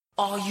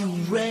Are you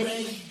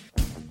ready?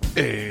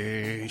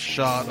 A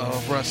Shot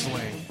of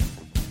Wrestling,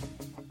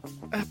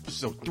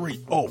 episode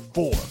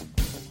 304.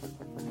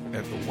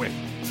 And away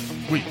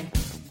we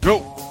go.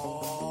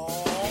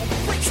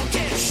 Wait till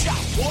get a shot,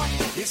 boy.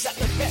 Is that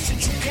the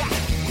message you got?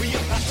 We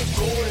about to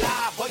go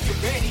live. Are you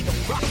ready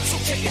to rock? So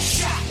take a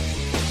shot.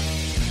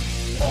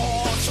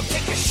 Oh, so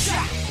take a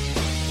shot.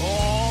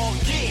 Oh,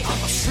 yeah.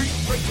 I'm a street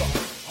breaker.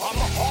 I'm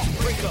a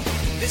heartbreaker.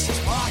 This is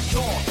my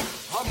dawn.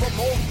 I'm a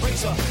Ramon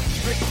Razor.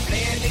 Straight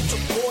land into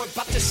boy.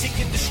 About to seek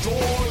and destroy.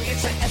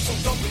 It's an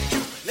SOW.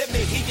 Let me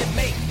hear you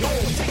make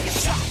noise. Take a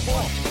shot,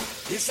 boy.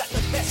 Is that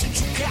the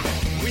message you got?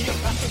 We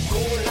about to go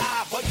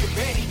live. Are you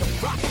ready to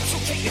rock? So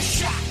take a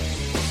shot.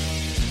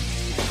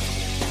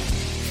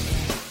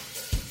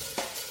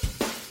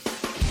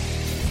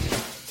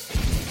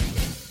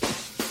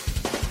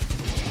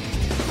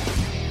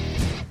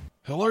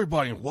 Hello,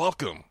 everybody, and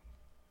welcome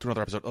to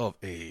another episode of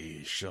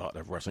A Shot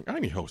of Wrestling.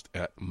 I'm your host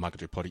at Michael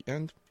J. Putty,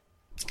 and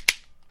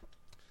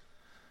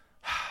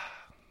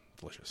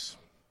delicious.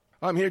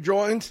 I'm here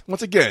joined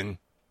once again,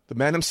 the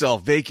man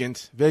himself,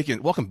 Vacant.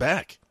 Vacant, welcome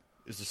back.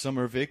 It's the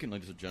summer of Vacant,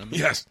 ladies and gentlemen.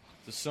 Yes.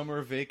 The summer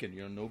of Vacant.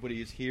 Nobody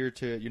is here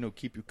to,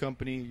 keep you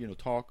company,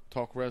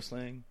 talk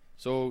wrestling.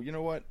 So, you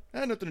know what? I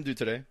had nothing to do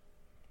today.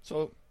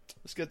 So,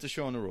 let's get the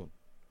show on the road.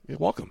 You're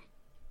welcome.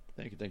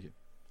 Thank you.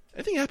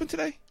 Anything happen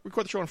today? We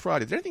record the show on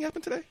Friday. Did anything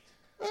happen today?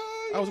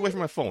 I was away from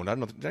my phone. I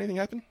don't know. Did anything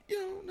happen?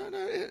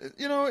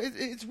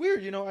 It's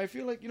weird. I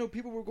feel like,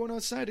 people were going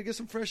outside to get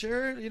some fresh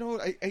air.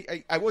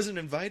 I wasn't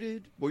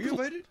invited. Were you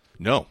invited?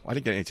 No, I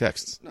didn't get any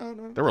texts. No.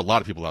 There were a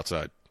lot of people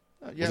outside.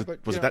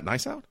 Was it that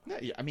nice out?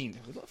 Yeah, I mean,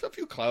 there was a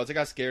few clouds. I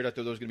got scared. I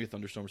thought there was going to be a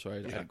thunderstorm, so I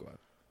had to go out.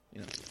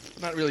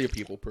 I'm not really a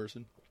people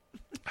person.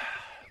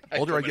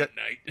 Older I get, at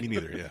night. Me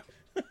neither,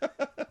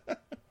 yeah.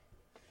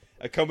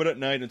 I come in at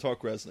night and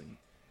talk wrestling.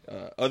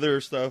 Other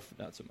stuff,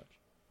 not so much.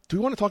 Do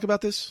we want to talk about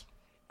this?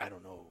 I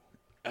don't know.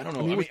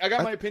 I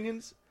got my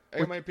opinions.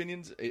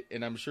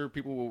 And I'm sure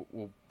people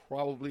will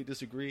probably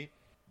disagree.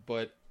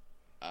 But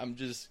I'm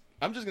just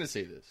gonna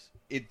say this.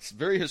 It's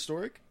very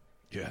historic.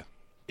 Yeah.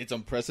 It's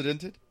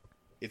unprecedented.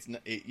 It's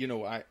not.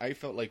 I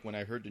felt like when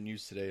I heard the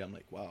news today, I'm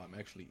like, wow, I'm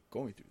actually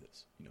going through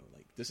this.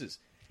 This is,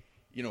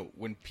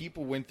 when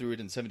people went through it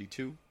in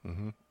 '72.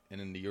 Mm-hmm. And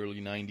in the early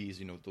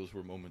 90s, those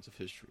were moments of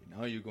history.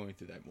 Now you're going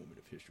through that moment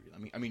of history.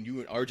 I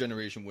mean, our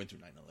generation went through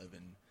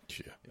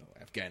 9/11,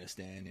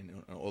 Afghanistan,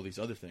 and all these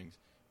other things.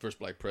 First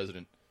black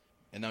president,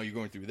 and now you're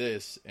going through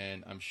this.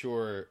 And I'm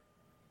sure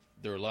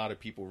there are a lot of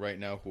people right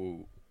now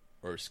who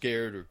are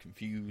scared or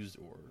confused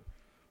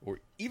or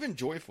even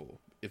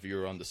joyful if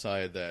you're on the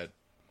side that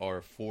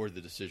are for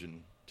the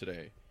decision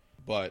today.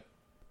 But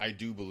I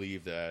do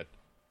believe that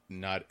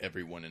not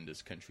everyone in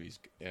this country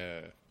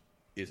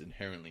is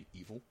inherently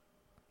evil.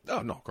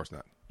 Oh, no, of course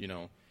not.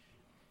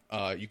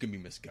 You can be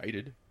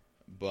misguided,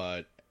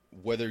 but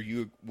whether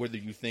you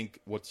think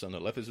what's on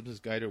the left is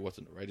misguided or what's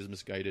on the right is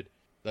misguided,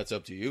 that's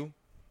up to you.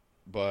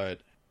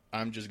 But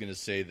I'm just going to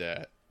say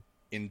that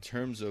in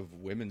terms of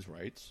women's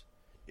rights,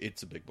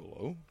 it's a big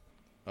blow.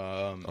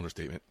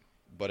 Understatement.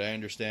 But I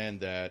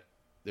understand that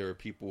there are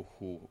people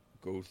who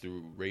go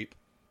through rape,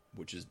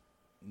 which is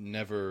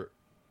never,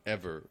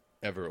 ever,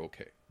 ever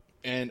okay.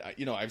 And,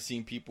 I've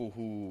seen people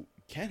who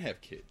can't have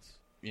kids.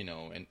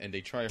 And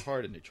they try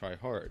hard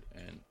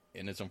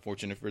and it's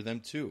unfortunate for them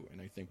too.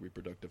 And I think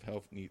reproductive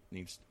health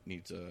needs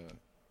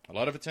a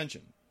lot of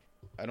attention.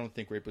 I don't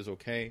think rape is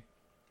okay.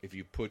 If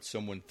you put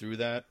someone through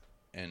that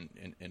and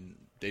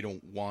they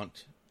don't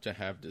want to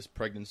have this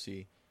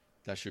pregnancy,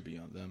 that should be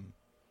on them.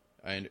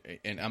 And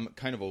I'm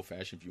kind of old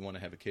fashioned. If you want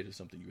to have a kid, it's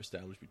something you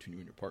establish between you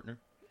and your partner.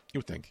 You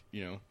would think.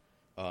 It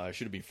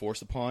shouldn't be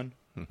forced upon.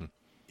 Mm-hmm.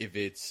 If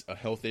it's a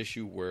health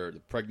issue where the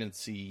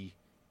pregnancy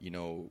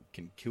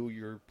can kill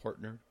your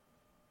partner,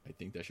 I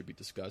think that should be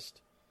discussed.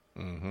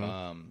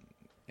 Mm-hmm.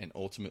 And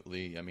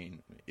ultimately, I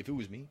mean, if it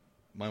was me,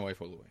 my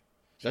wife all the way.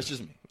 That's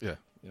just me. Yeah.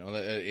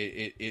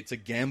 It's a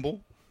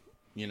gamble.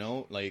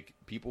 Like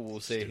people will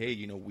say, hey,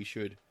 we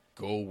should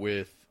go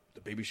with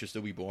the baby should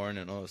still be born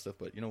and all that stuff.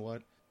 But you know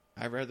what?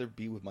 I'd rather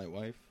be with my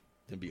wife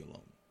than be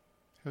alone.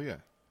 Hell yeah.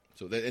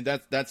 So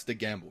that's the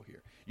gamble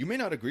here. You may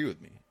not agree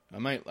with me.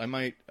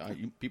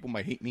 People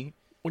might hate me.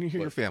 When you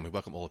hear your family,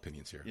 welcome all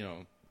opinions here.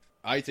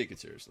 I take it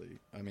seriously.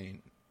 I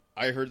mean,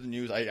 I heard the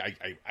news.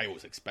 I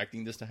was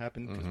expecting this to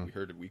happen because we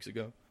heard it weeks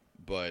ago.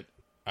 But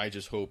I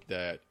just hope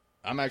that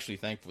I'm actually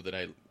thankful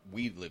that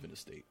we live in a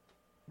state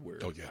where.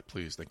 Oh yeah,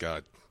 please, thank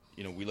God.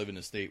 We live in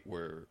a state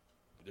where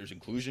there's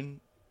inclusion,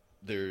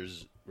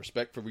 there's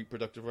respect for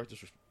reproductive rights.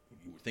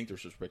 You would think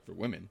there's respect for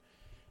women,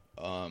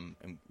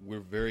 and we're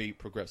very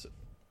progressive.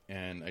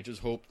 And I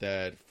just hope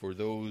that for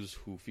those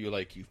who feel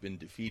like you've been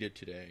defeated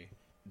today,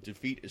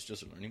 defeat is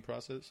just a learning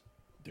process.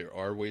 There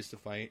are ways to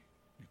fight.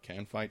 You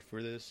can fight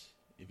for this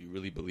if you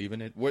really believe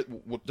in it.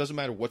 What doesn't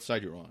matter what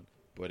side you're on.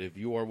 But if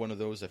you are one of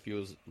those that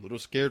feels a little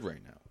scared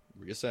right now,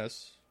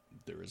 reassess.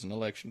 There is an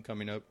election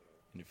coming up,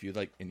 and if you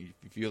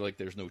feel like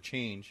there's no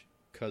change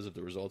because of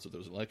the results of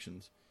those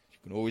elections, you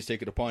can always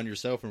take it upon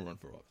yourself and run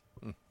for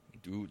office.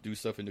 do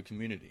stuff in the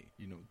community.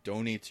 You know,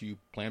 donate to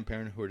Planned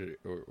Parenthood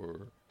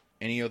or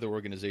any other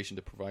organization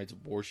that provides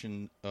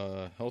abortion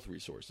health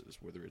resources,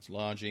 whether it's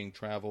lodging,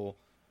 travel,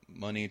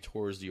 money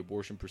towards the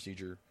abortion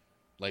procedure,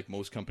 like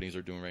most companies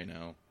are doing right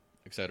now,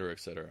 et cetera, et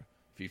cetera.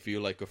 If you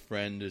feel like a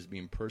friend is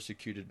being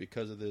persecuted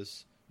because of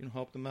this, you know,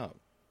 help them out.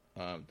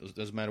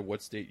 Doesn't matter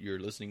what state you're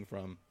listening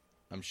from.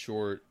 I'm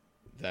sure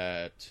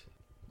that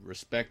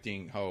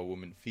respecting how a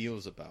woman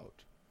feels about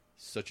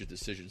such a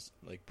decision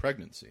like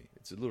pregnancy,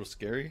 it's a little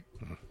scary,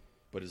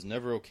 but it's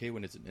never okay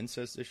when it's an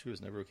incest issue.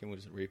 It's never okay when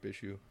it's a rape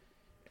issue.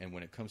 And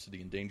when it comes to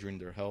the endangering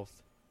their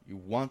health, you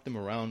want them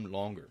around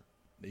longer.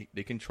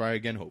 They can try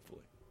again,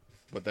 hopefully.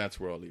 But that's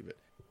where I'll leave it.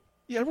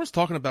 Yeah, everyone's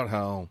talking about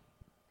how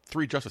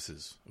 3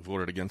 justices who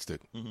voted against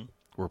it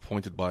were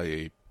appointed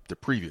by the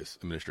previous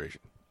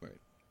administration. Right.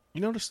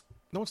 You notice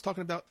no one's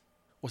talking about,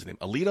 what's his name,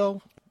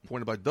 Alito,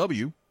 appointed by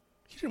W.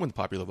 He didn't win the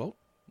popular vote.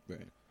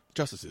 Right.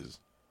 Justices,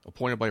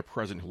 appointed by a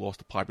president who lost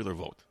the popular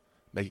vote,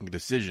 making a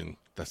decision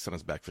that sent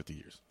us back 50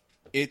 years.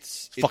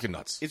 It's fucking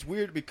nuts. It's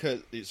weird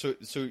because, so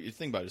you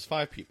think about it, it's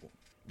 5 people.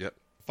 Yep.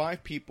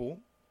 5 people,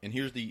 and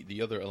here's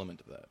the other element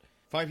of that.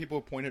 5 people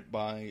appointed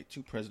by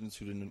 2 presidents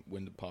who didn't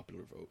win the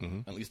popular vote,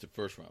 at least the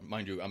first round.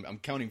 Mind you, I'm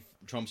counting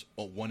Trump's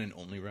one and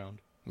only round.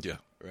 Yeah.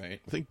 Right?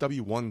 I think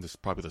W won this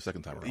probably the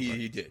second time around. Right?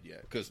 He did, yeah,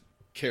 because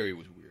Kerry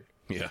was weird.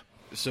 Yeah.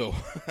 So,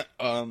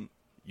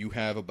 you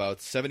have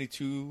about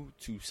 72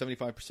 to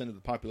 75% of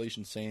the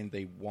population saying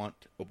they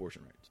want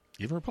abortion rights.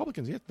 Even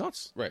Republicans, yeah,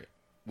 nuts. Right.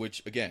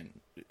 Which, again,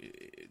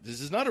 this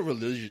is not a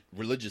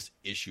religious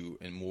issue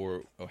and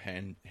more a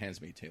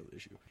handsmaid tale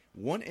issue.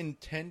 1 in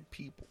 10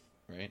 people,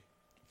 right,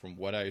 from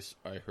what I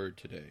heard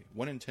today,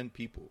 1 in 10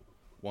 people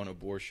want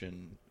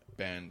abortion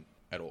banned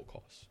at all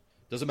costs.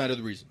 Doesn't matter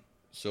the reason.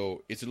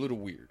 So it's a little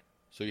weird.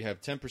 So you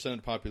have 10% of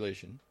the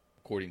population,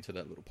 according to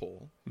that little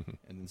poll,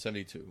 and then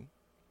 72.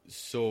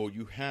 So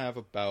you have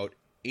about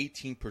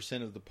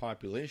 18% of the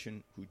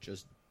population who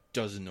just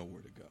doesn't know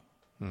where to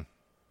go.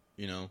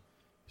 You know?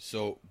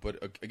 So, but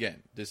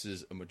again, this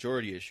is a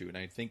majority issue,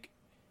 and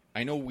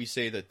I know we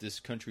say that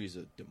this country is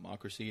a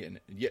democracy, and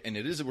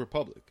it is a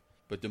republic,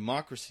 but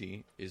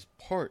democracy is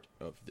part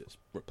of this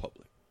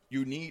republic.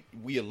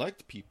 We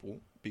elect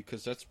people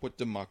because that's what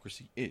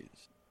democracy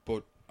is,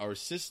 but our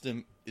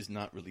system is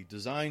not really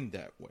designed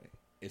that way,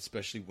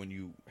 especially when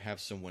you have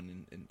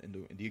someone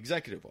in the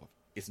executive office.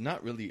 It's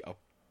not really a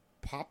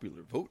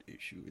popular vote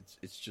issue.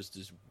 It's just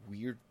this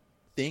weird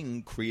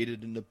thing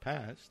created in the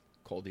past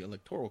called the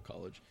Electoral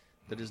College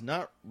that is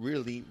not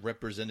really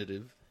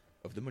representative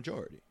of the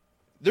majority.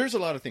 There's a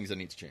lot of things that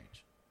need to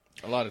change.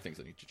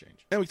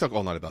 And we talk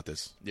all night about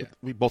this. Yeah.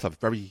 We both have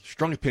very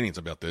strong opinions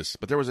about this,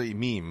 but there was a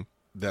meme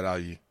that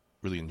I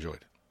really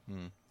enjoyed.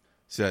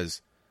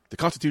 Says, the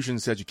Constitution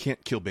says you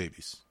can't kill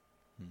babies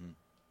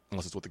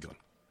unless it's with a gun.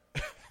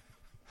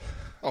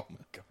 Oh,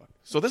 my God.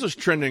 So this was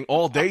trending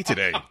all day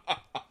today.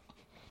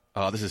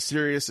 This is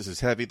serious. This is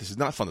heavy. This is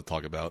not fun to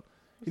talk about.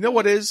 You know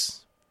what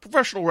is?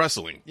 Professional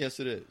wrestling. Yes,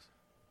 it is.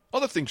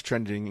 Other things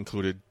trending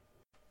including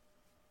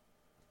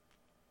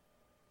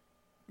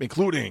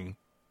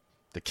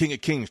the King of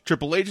Kings,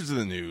 Triple H is in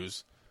the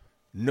news,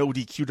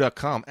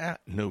 NoDQ.com,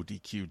 at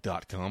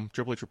NoDQ.com.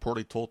 Triple H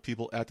reportedly told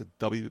people at the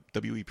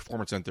WWE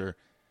Performance Center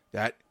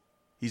that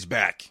he's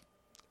back.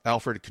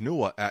 Alfred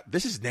Kanua at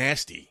This Is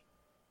Nasty.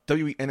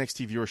 WWE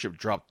NXT viewership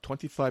dropped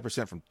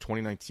 25% from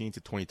 2019 to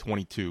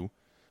 2022.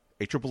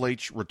 A Triple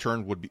H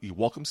return would be a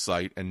welcome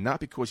sight, and not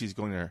because he's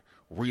going to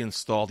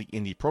reinstall the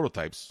indie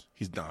prototypes.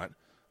 He's not.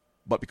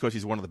 But because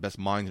he's one of the best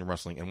minds in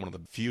wrestling and one of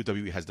the few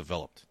WWE has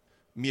developed.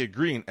 Mia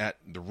Green at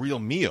The Real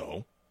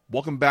Mio.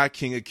 Welcome back,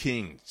 King of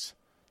Kings.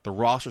 The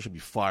roster should be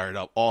fired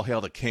up. All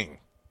hail the king.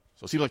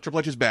 So it seems like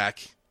Triple H is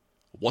back.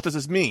 What does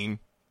this mean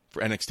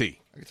for NXT?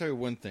 I can tell you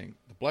one thing.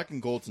 The black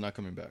and gold's not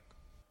coming back.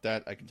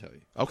 That I can tell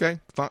you. Okay,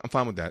 I'm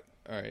fine with that.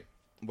 All right.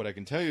 What I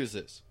can tell you is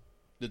this.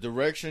 The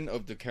direction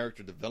of the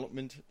character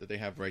development that they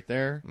have right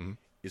there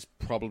is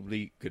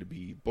probably going to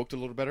be booked a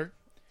little better.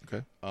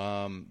 Okay.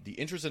 The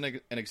interest in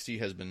NXT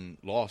has been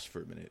lost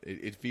for a minute.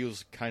 It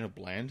feels kind of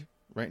bland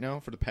right now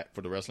for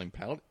the wrestling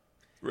palette.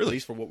 Really? At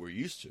least for what we're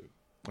used to.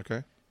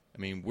 Okay. I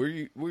mean,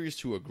 we're used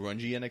to a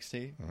grungy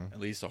NXT.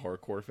 At least a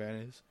hardcore fan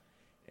is.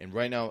 And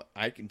right now,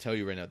 I can tell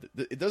you right now,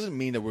 it doesn't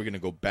mean that we're going to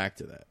go back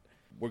to that.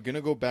 We're going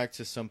to go back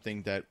to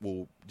something that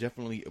will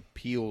definitely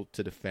appeal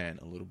to the fan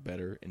a little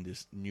better in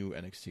this new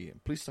NXT.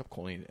 And please stop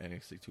calling it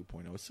NXT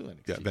 2.0. It's still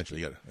NXT. Yeah,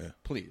 eventually, yeah.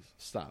 Please,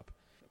 stop.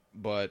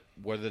 But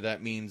whether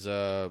that means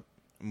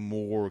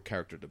more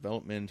character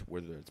development,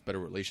 whether it's better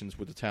relations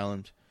with the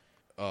talent,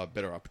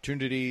 better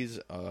opportunities,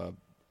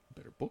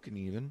 better booking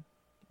even,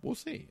 we'll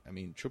see. I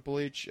mean, Triple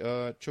H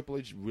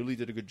really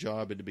did a good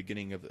job at the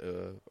beginning of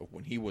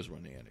when he was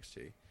running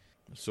NXT.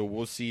 So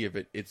we'll see if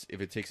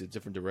it takes a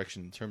different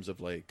direction in terms of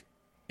like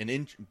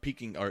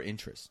piquing our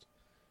interest.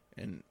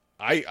 And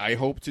I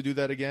hope to do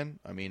that again.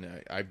 I mean,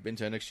 I've been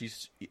to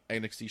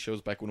NXT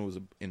shows back when it was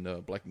in the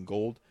black and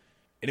gold,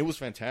 and it was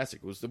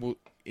fantastic. It was and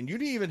you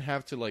didn't even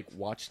have to like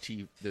watch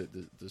the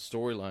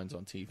storylines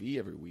on TV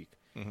every week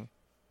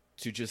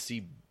to just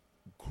see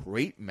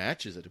great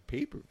matches at a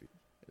pay-per-view.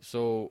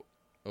 So,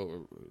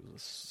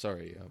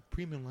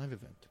 premium live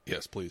event.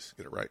 Yes, please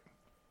get it right.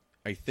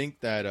 I think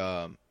that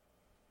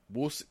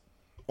we'll see.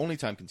 Only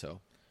time can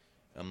tell.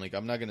 I'm not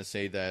going to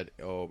say that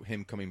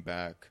him coming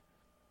back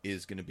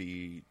is going to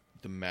be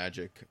the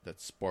magic that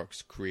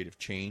sparks creative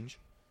change.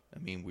 I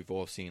mean, we've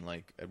all seen,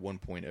 like, at one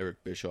point,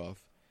 Eric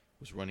Bischoff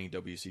was running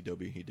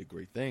WCW. He did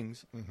great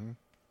things. Mm-hmm.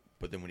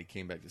 But then when he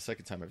came back the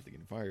second time after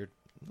getting fired,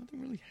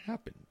 nothing really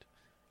happened.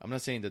 I'm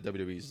not saying that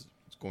WWE is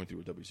going through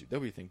a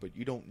WCW thing, but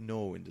you don't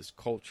know in this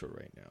culture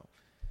right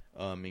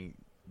now. I mean,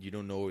 you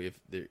don't know if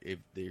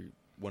they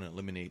want to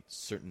eliminate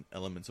certain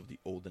elements of the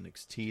old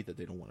NXT that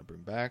they don't want to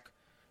bring back.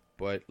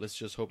 But let's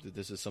just hope that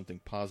this is something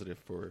positive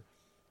for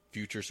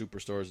future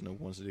superstars and the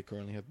ones that they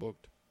currently have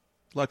booked.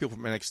 A lot of people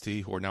from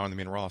NXT who are now on the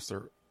main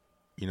roster,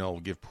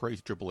 give praise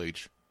to Triple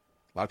H.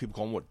 A lot of people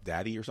call him,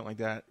 Daddy or something like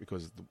that,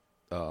 because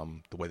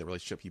the way the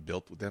relationship he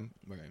built with them.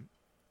 Right.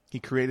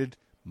 He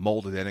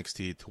molded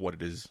NXT to what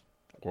it is,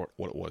 or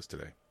what it was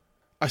today.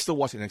 I still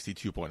watch NXT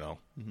 2.0.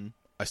 Mm-hmm.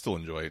 I still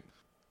enjoy it.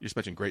 You just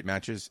mentioned great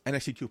matches.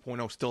 NXT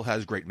 2.0 still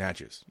has great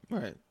matches.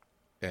 Right.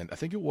 And I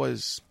think it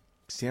was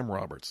Sam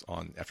Roberts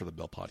on After the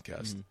Bell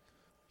podcast. Mm-hmm.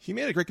 He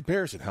made a great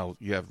comparison how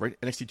you have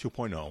NXT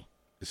 2.0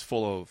 is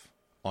full of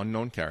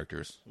unknown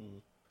characters.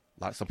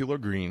 Mm-hmm. Some people are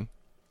green.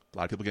 A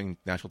lot of people getting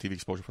national TV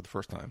exposure for the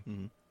first time.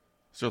 Mm-hmm.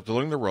 So they're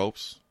learning the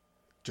ropes.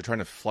 They're trying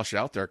to flush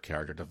out their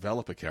character,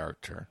 develop a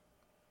character,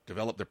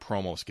 develop their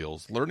promo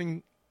skills,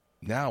 learning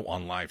now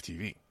on live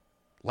TV.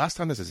 Last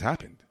time this has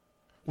happened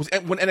was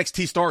when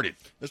NXT started.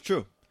 That's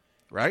true.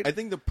 Right? I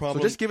think the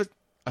problem... So just give it...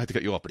 I have to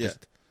cut you off, but yeah.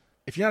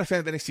 If you're not a fan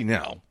of NXT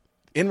now,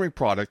 in-ring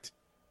product,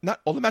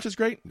 not all the matches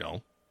great?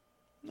 No.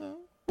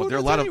 But there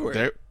are a lot of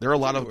there are a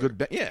lot of good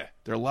there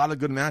are a lot of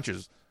good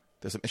matches.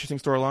 There's some interesting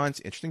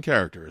storylines, interesting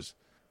characters.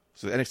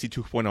 So the NXT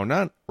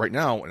 2.0 right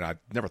now, and I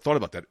never thought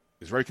about that,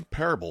 is very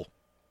comparable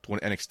to when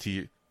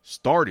NXT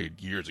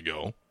started years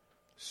ago.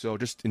 So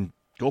just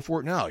go for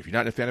it now. If you're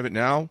not a fan of it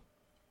now,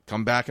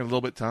 come back in a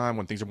little bit of time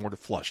when things are more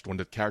flushed, when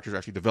the characters are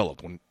actually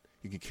developed, when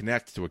you can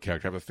connect to a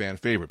character, have a fan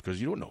favorite,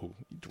 because you don't know who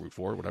to root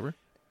for or whatever.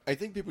 I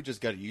think people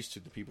just got used to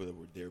the people that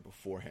were there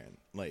beforehand.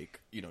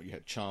 Like, you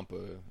had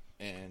Ciampa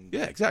and...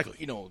 Yeah,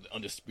 exactly. The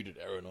Undisputed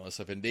Era and all that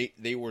stuff. And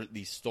they were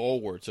the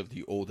stalwarts of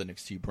the old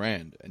NXT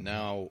brand. And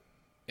now...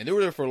 And they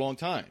were there for a long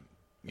time.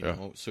 You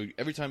know? So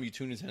every time you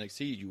tune into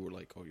NXT, you were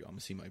like, oh, I'm going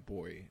to see my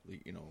boy,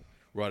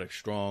 Roderick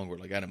Strong or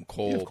like Adam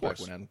Cole, back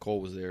when Adam Cole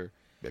was there.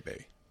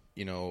 Bebe.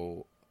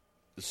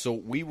 So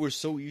we were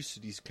so used to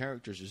these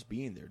characters just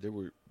being there. They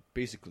were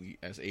basically,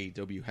 as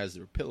AEW has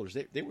their pillars,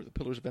 they were the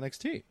pillars of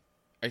NXT.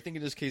 I think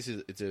in this case,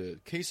 it's a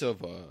case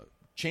of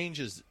change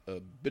is a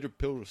bitter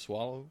pill to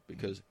swallow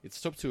because it's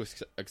tough to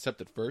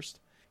accept at first,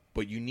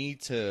 but you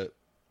need to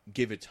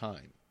give it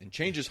time. And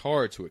change is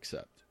hard to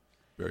accept.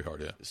 Very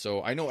hard, yeah.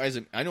 So I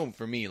know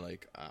for me,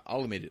 like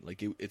I'll admit it,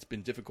 like it's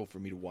been difficult for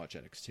me to watch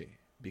NXT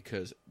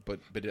because, but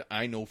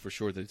I know for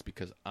sure that it's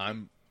because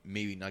I'm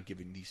maybe not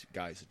giving these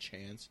guys a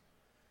chance.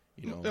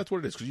 That's what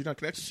it is because you're not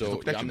connected.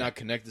 So I'm not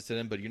connected to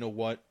them, but you know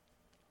what?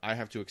 I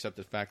have to accept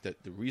the fact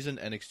that the reason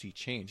NXT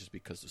changed is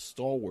because the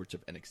stalwarts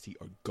of NXT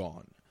are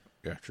gone.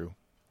 Yeah, true.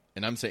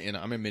 And I'm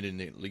admitting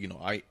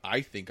that,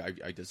 I think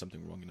I did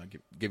something wrong in not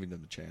giving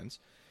them the chance.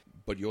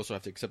 But you also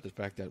have to accept the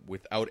fact that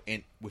without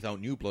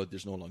new blood,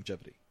 there's no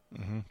longevity.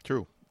 Mm-hmm.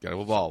 True. Got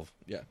to evolve.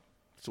 Yeah.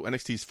 So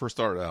NXT first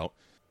started out,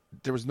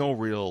 there was no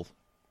real...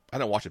 I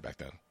didn't watch it back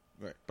then.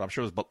 Right. But I'm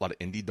sure there was a lot of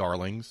indie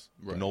darlings,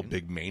 right. No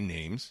big main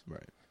names.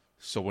 Right.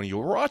 So when you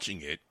were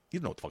watching it, you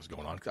didn't know what the fuck's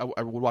going on.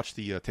 I would watch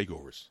the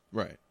takeovers.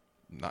 Right.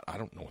 I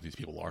don't know what these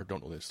people are.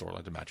 Don't know their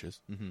storyline, the matches.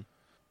 Mm-hmm.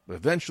 But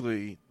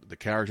eventually, the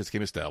characters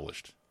came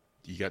established.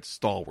 You got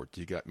stalwarts.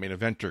 You got main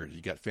eventers.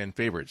 You got fan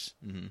favorites.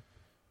 Mm-hmm.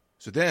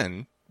 So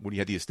then, when you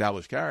had the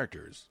established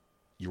characters,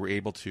 you were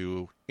able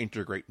to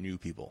integrate new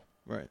people.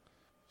 Right.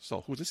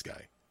 So, who's this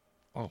guy?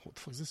 Oh, what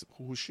the fuck is this?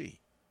 Who is she?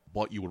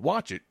 But you would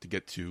watch it to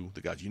get to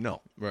the guys you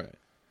know. Right.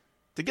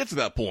 To get to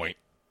that point,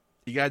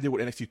 you got to do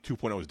what NXT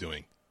 2.0 is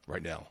doing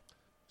right now.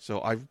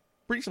 So, I've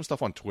reading some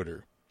stuff on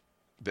Twitter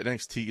that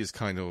NXT is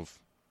kind of...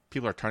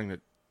 People are trying to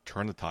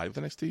turn the tide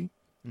with NXT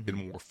in a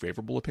more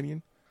favorable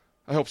opinion.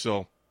 I hope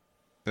so.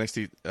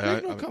 NXT...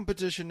 There's no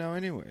competition now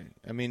anyway.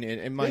 I mean,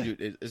 and mind you,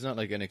 it's not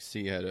like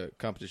NXT had a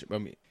competition. I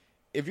mean,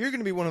 if you're going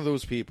to be one of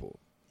those people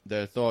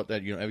that thought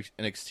that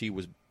NXT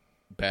was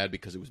bad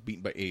because it was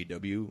beaten by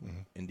AEW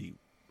in the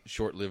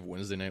short-lived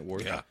Wednesday Night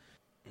War,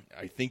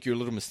 I think you're a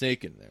little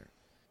mistaken there.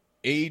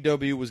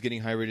 AEW was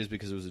getting high ratings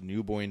because it was a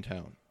new boy in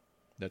town.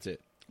 That's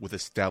it. With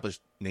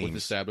established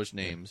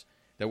names.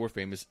 That were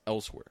famous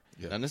elsewhere.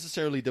 Yeah. Not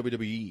necessarily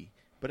WWE,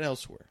 but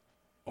elsewhere.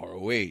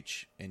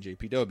 ROH,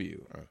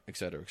 NJPW, et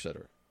cetera, et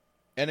cetera.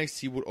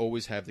 NXT would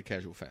always have the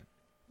casual fan.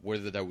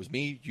 Whether that was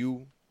me,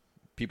 you,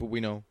 people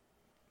we know,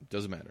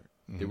 doesn't matter.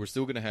 Mm-hmm. They were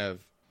still going to have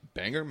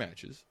banger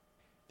matches.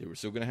 They were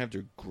still going to have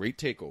their great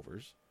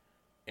takeovers.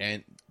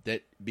 And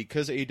that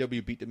because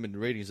AEW beat them in the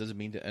ratings doesn't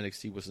mean that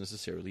NXT was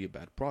necessarily a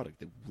bad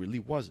product. It really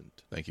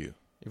wasn't. Thank you.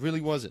 It really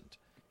wasn't.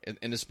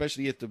 and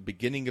especially at the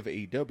beginning of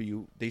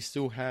AEW, they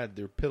still had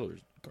their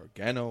pillars: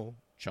 Gargano,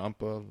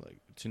 Ciampa, like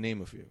to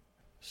name a few.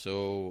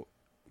 So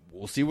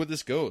we'll see where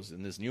this goes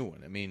in this new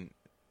one. I mean,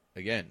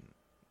 again,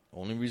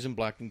 only reason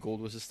Black and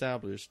Gold was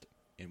established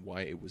and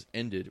why it was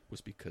ended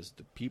was because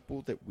the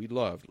people that we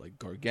loved, like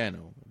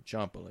Gargano and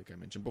Ciampa, like I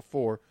mentioned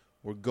before,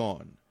 were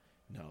gone.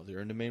 Now they're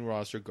in the main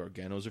roster.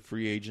 Gargano's a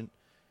free agent.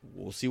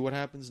 We'll see what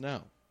happens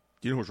now.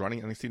 Do you know who's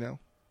running NXT now?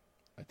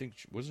 I think,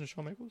 wasn't it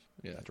Shawn Michaels?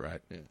 Yeah. That's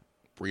right. Yeah.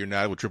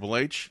 Reunited with Triple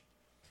H.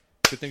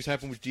 Good things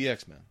happen with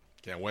DX, man.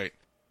 Can't wait.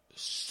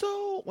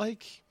 So,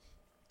 like,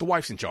 the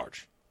wife's in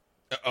charge.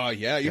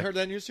 Yeah, you heard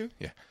that news too?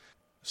 Yeah.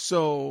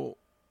 So,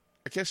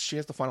 I guess she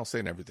has the final say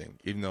in everything,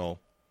 even though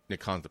Nick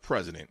Khan's the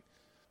president.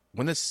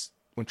 When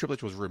Triple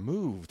H was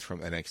removed from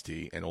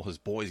NXT and all his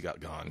boys got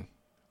gone,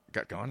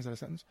 is that a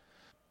sentence?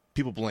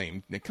 People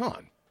blamed Nick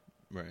Khan.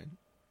 Right.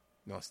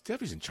 No,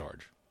 Steffi's in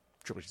charge.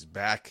 Triple H is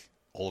back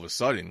all of a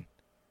sudden.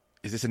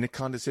 Is this a Nick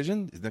Khan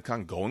decision? Is Nick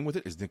Khan going with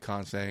it? Is Nick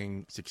Khan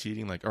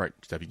succeeding, like, all right,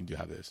 Steffi, you can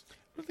have this?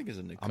 I don't think it's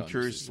a Nick Khan I'm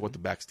curious decision. what the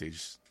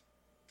backstage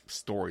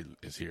story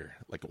is here.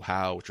 Like,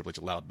 how Triple H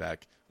allowed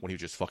back when he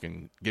was just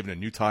fucking given a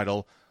new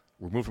title,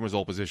 removed from his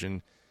old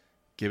position,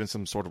 given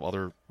some sort of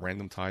other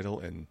random title,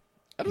 and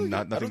no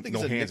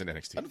hands in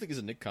NXT. I don't think it's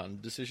a Nick Khan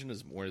decision.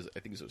 As more as I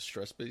think it's a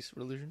stress-based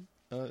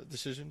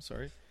decision.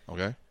 Sorry.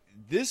 Okay.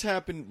 This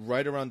happened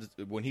right around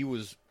when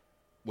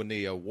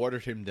they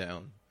watered him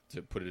down,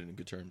 to put it in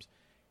good terms.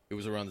 It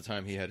was around the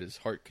time he had his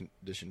heart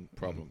condition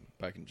problem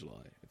back in July,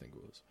 I think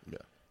it was. Yeah.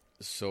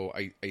 So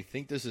I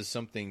think this is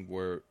something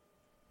where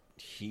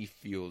he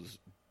feels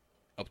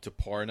up to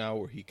par now,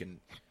 where he can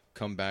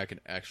come back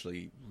and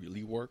actually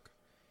really work.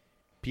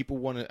 People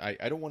want to.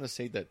 I don't want to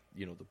say that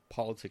the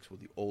politics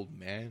with the old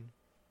man,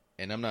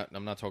 and I'm not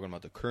talking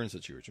about the current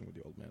situation with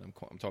the old man.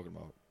 I'm talking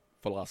about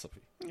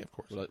philosophy. Yeah, of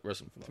course.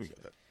 Wrestling philosophy.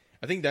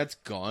 I think that's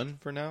gone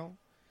for now.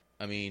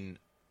 I mean,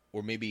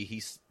 or maybe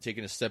he's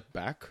taking a step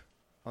back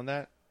on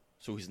that,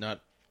 so he's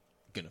not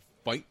gonna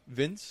fight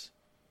Vince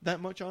that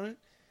much on it.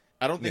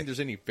 I don't think there's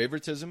any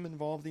favoritism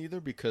involved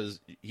either, because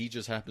he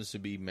just happens to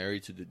be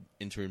married to the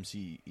interim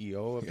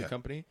CEO of the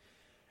company.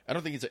 I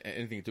don't think it's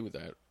anything to do with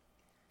that.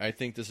 I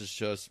think this is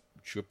just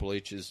Triple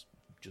H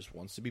just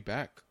wants to be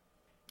back,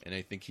 and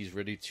I think he's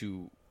ready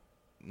to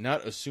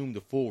not assume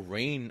the full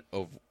reign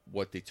of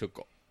what they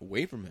took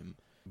away from him.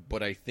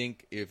 But I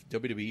think if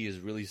WWE is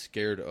really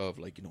scared of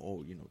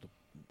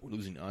we're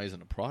losing eyes on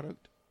the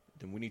product,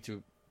 then we need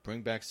to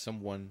bring back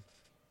someone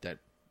that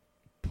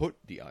put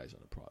the eyes on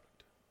the product.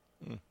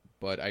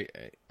 But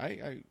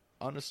I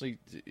honestly,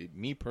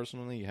 me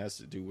personally, it has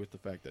to do with the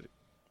fact that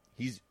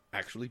he's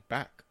actually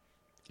back.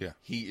 Yeah,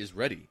 he is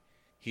ready.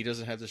 He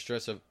doesn't have the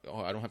stress of,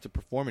 I don't have to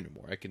perform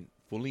anymore. I can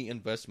fully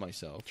invest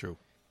myself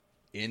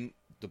in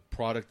the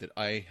product that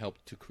I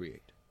helped to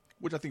create.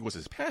 Which I think was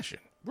his passion.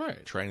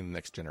 Right. Training the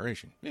next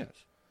generation. Yes.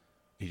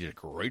 He did a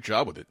great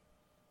job with it.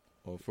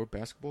 Oh, for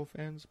basketball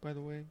fans, by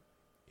the way,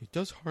 it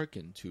does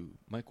harken to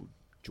Michael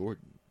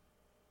Jordan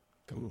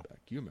coming back.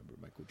 You remember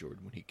Michael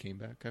Jordan when he came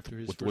back after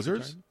his with the first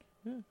Wizards?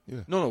 retirement?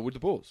 Yeah. No, with the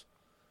Bulls.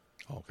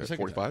 Oh, okay.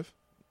 45?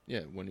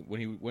 Yeah, when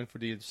he went for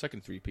the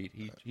second three-peat,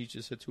 he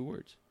just said 2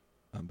 words.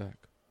 I'm back.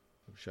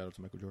 Shout out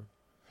to Michael Jordan.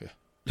 Yeah.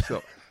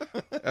 So,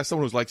 as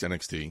someone who likes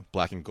NXT,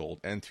 Black and Gold,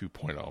 and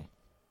 2.0,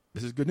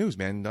 this is good news,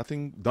 man.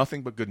 Nothing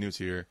but good news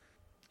here.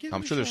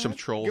 I'm sure there's some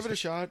trolls. Give it a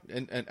shot,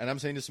 and I'm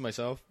saying this to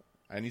myself.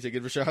 I need to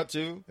give it a shot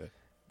too,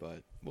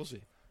 but we'll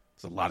see.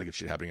 There's a lot of good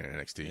shit happening in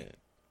NXT. Yeah.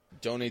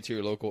 Donate to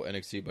your local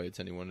NXT by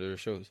attending one of their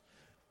shows.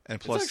 And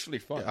plus, it's actually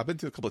fun. Yeah, I've been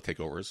to a couple of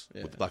takeovers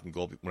with Black and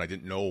Gold when I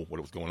didn't know what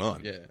was going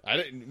on.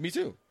 Yeah, me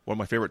too. One of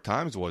my favorite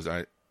times was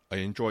I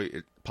enjoy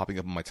it popping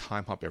up on my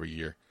time hop every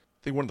year.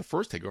 I think one of the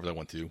first takeovers I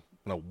went to,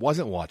 when I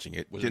wasn't watching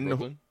it, didn't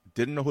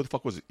know who the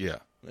fuck was it. Yeah.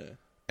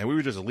 And we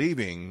were just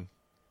leaving,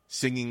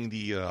 singing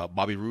the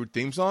Bobby Roode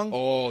theme song.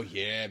 Oh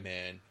yeah,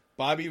 man!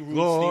 Bobby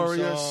Roode's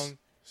theme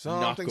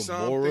song.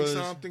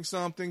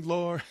 Something,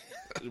 glory.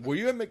 Were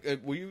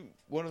you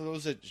one of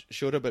those that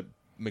showed up at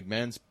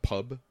McMahon's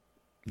pub?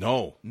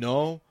 No.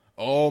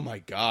 Oh my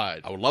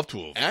god! I would love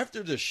to have.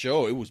 After the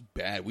show, it was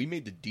bad. We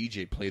made the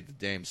DJ play the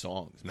damn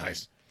songs. Man.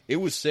 Nice. It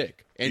was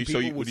sick. And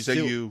would you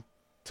say you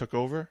took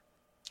over?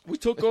 We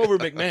took over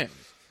McMahon,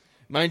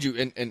 mind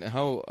you, and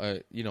how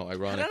ironic.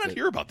 How did I not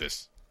hear about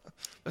this?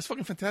 That's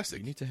fucking fantastic.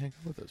 You need to hang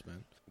out with us,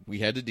 man. We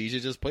had the DJ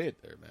just play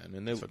it there, man,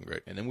 and that's fucking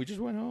great. And then we just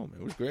went home.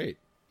 It was great.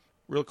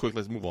 Real quick,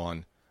 let's move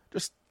on.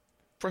 Let's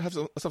have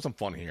some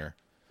fun here.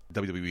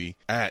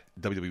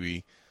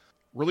 WWE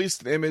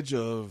released an image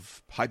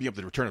of hyping up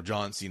the return of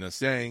John Cena,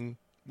 saying,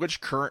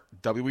 which current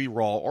WWE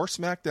Raw or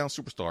SmackDown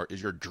superstar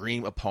is your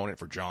dream opponent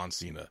for John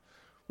Cena?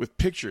 With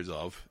pictures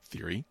of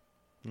Theory,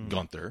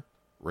 Gunther,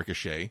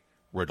 Ricochet,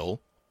 Riddle,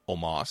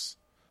 Omos,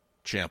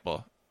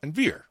 Ciampa, and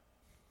Veer.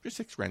 Just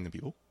 6 random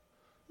people.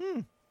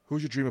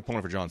 Who's your dream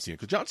opponent for John Cena?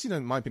 Because John Cena,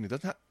 in my opinion,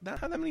 doesn't have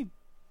that many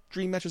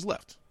dream matches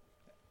left.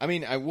 I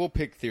mean, I will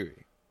pick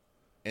Theory.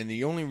 And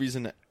the only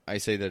reason I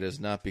say that is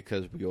not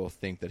because we all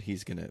think that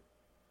he's going to...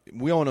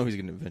 We all know he's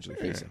going to eventually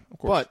face him. Of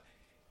course. But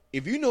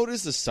if you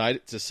notice the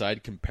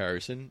side-to-side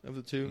comparison of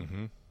the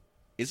two,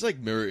 it's like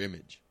mirror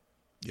image.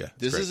 Yeah.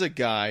 This is a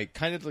guy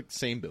kind of like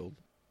same build.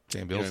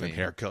 Same You know build, what I same mean?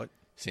 haircut,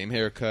 Same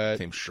haircut.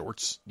 same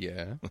shorts.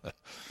 Yeah.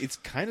 It's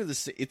kind of the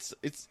same.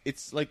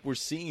 It's like we're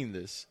seeing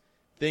this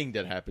thing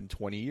that happened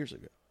 20 years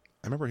ago.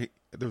 I remember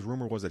the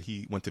rumor was that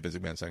he went to Vince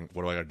McMahon saying,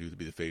 "What do I got to do to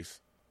be the face?"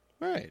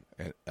 Right.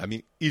 And I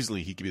mean,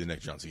 easily he could be the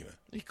next John Cena.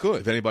 He If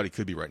could. anybody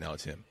could be right now,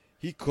 it's him.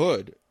 He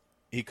could.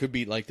 He could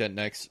be like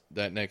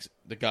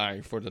the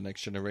guy for the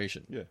next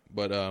generation. Yeah.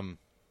 But I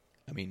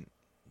mean,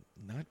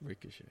 not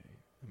Ricochet.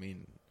 I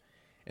mean,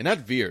 and not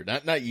Veer.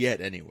 Not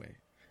yet anyway.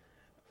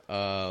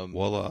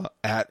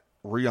 At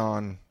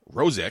Rion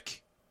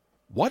Rozek,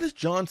 why does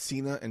John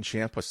Cena and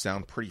Ciampa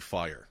sound pretty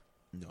fire?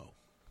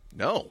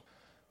 No.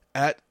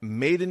 At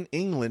Maiden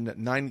England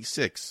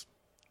 96,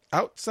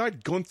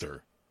 outside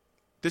Gunther,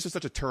 this is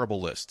such a terrible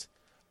list.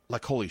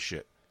 Like, holy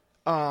shit.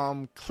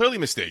 Clearly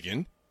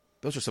mistaken.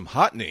 Those are some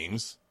hot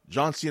names.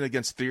 John Cena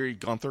against Theory,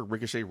 Gunther,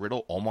 Ricochet,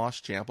 Riddle,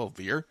 Omos, Ciampa,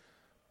 Veer.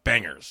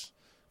 Bangers.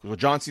 Because what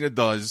John Cena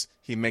does,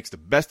 he makes the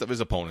best of his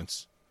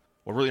opponents.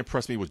 What really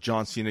impressed me was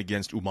John Cena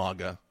against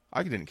Umaga.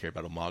 I didn't care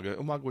about Umaga.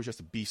 Umaga was just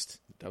a beast.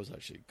 That was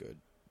actually good.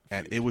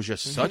 And it was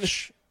just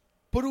such...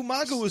 But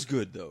Umaga was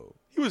good, though.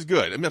 He was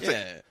good. I mean,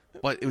 Yeah.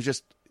 but it was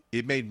just...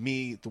 It made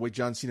me... The way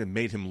John Cena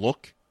made him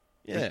look,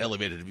 Yeah. it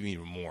elevated me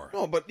even more.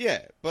 No, but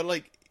yeah. But,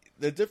 like,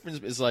 the difference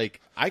is,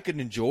 like, I could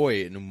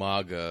enjoy an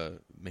Umaga,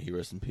 may he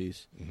rest in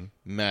peace,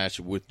 match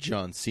with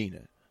John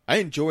Cena. I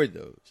enjoyed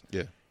those.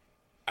 Yeah.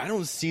 I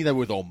don't see that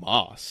with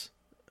Omos.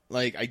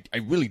 Like, I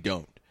really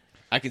don't.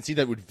 I can see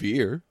that with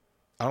Veer.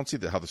 I don't see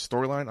how the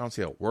storyline, I don't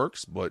see how it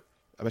works, but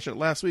I mentioned it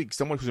last week.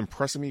 Someone who's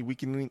impressing me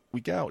week in,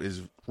 week out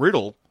is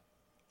Riddle.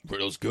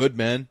 Riddle's good,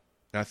 man.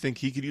 And I think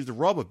he could use the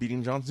rub of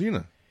beating John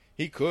Cena.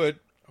 He could.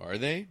 Are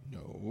they?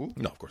 No.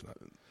 No, of course not.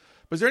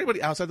 But is there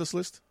anybody outside this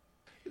list?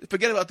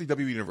 Forget about the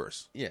WWE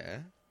Universe. Yeah.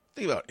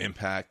 Think about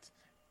Impact,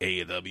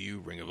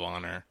 AEW, Ring of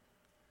Honor.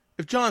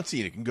 If John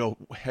Cena can go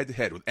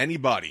head-to-head with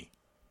anybody,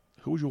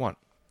 who would you want?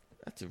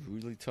 That's a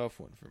really tough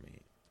one for me.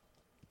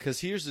 Because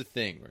here's the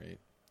thing, right?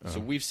 So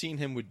we've seen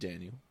him with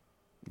Danielson.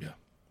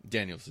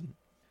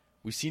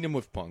 We've seen him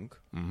with Punk.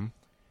 Mm-hmm.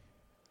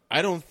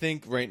 I don't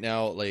think right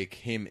now, like,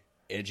 him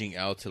edging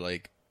out to,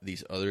 like,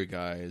 these other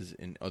guys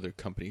in other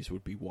companies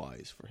would be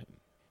wise for him.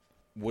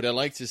 Would I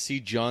like to see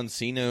John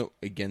Cena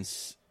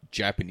against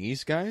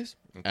Japanese guys?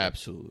 Okay.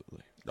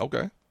 Absolutely.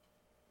 Okay.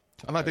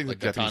 I'm not thinking Like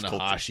a Japanese culture,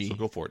 Tanahashi, so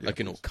go for it. Yeah, like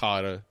an please.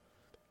 Okada.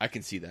 I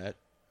can see that.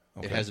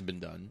 Okay. It hasn't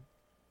been done.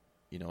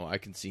 You know, I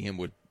can see him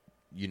with,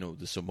 you know,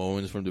 the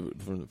Samoans from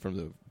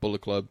the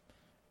Bullet Club.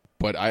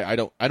 But I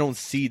don't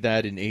see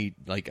that in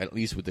at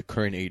least with the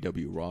current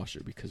AEW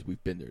roster, because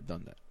we've been there,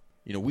 done that.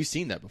 You know, we've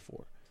seen that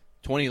before.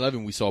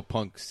 2011 we saw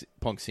Punk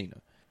Cena.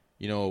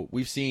 You know,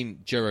 we've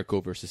seen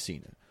Jericho versus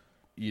Cena.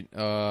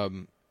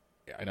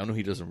 I don't know,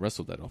 he doesn't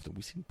wrestle that often.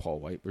 We've seen Paul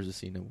White versus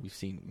Cena. We've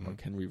seen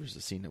Mark Henry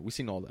versus Cena. We've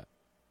seen all that.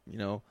 You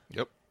know.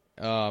 Yep.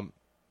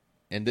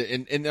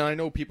 And I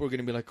know people are going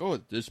to be like,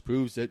 oh, this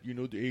proves that, you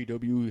know, the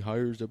AEW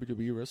hires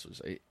WWE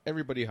wrestlers.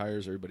 Everybody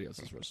hires everybody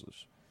else's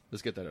wrestlers.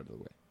 Let's get that out of the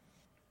way.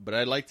 But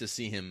I'd like to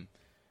see him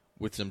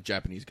with some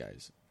Japanese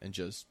guys and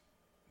just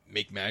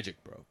make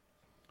magic, bro.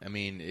 I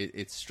mean,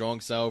 it's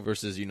strong style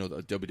versus, you know,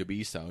 the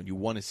WWE style. And you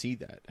want to see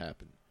that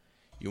happen.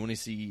 You want to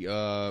see,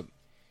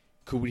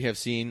 could we have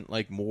seen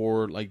like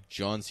more like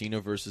John Cena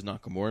versus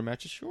Nakamura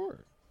matches?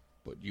 Sure.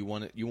 But you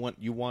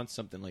want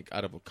something like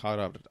out of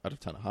Okada, out of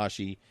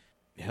Tanahashi.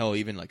 Hell,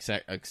 even like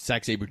a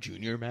Zack Sabre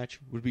Jr. match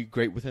would be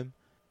great with him.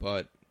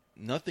 But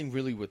nothing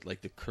really with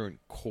like the current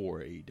core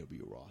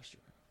AEW roster.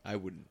 I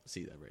wouldn't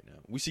see that right now.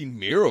 We've seen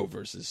Miro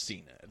versus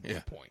Cena at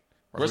one point.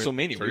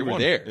 WrestleMania, we were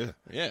there.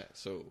 Yeah.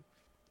 So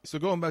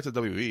going back to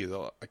WWE,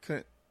 though, I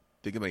couldn't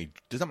think of any.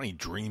 There's not many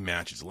dream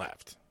matches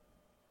left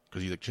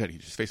because he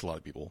just faced a lot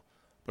of people.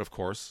 But of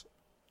course,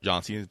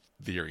 John Cena's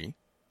Theory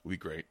would be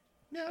great.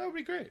 Yeah, that would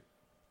be great.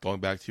 Going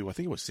back to, I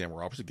think it was Sam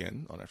Roberts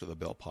again on After the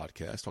Bell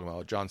podcast, talking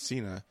about John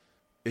Cena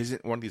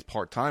isn't one of these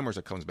part-timers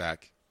that comes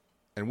back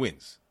and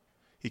wins.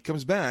 He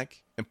comes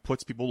back and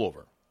puts people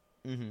over.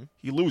 Mm-hmm.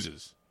 He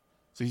loses.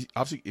 So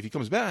obviously, if he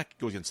comes back,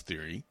 goes against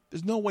Theory,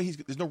 there's no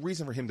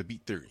reason for him to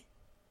beat Theory.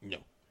 No.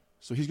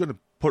 So he's going to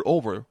put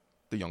over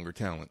the younger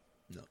talent.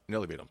 No. And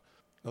elevate him.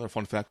 Another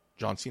fun fact,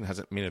 John Cena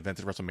hasn't main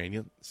evented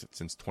WrestleMania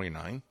since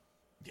 29.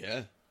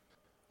 Yeah.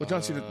 Well,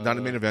 John Cena, not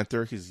a main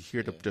eventer. He's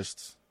here to yeah.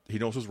 he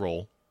knows his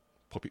role,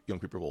 put young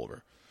people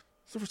over.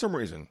 So for some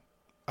reason,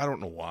 I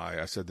don't know why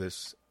I said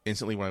this,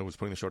 instantly when I was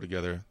putting the show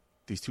together,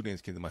 these two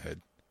names came to my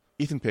head.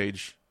 Ethan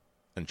Page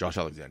and Josh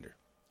Alexander.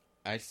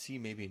 I see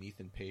maybe an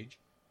Ethan Page.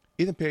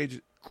 Ethan Page,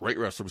 great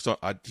wrestler.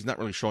 He's not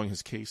really showing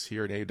his case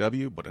here in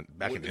AEW, but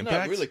back in Impact.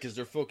 Not really, because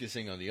they're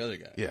focusing on the other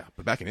guy. Yeah,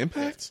 but back in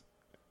Impact,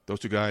 those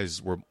two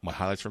guys were my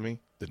highlights for me.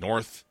 The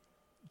North,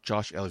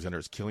 Josh Alexander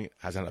is killing it.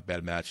 Hasn't had a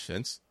bad match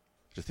since.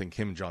 I just think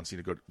him and John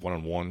Cena go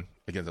one-on-one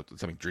against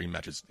some dream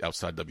matches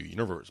outside W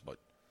Universe. But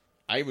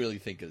I really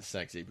think a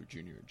Zack Sabre Jr.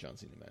 and John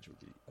Cena match would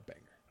be a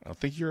banger. I don't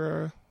think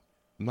you're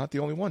not the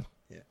only one.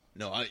 Yeah.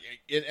 No,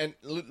 and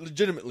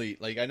legitimately,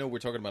 like, I know we're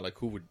talking about, like,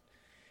 who would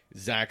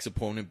Zach's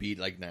opponent beat,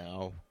 like,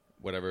 now,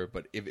 whatever,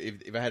 but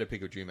if I had to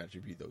pick a dream match,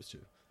 it'd be those two.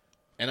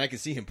 And I could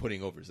see him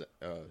putting over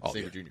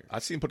Sabre Jr. I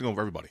see him putting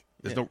over everybody.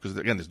 There's because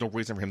again, there's no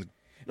reason for him to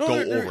go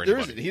over there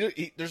anybody.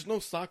 isn't. There's no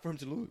stock for him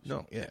to lose.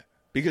 No, yeah.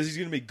 Because he's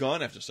going to be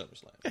gone after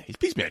SummerSlam. Yeah, he's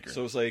Peacemaker.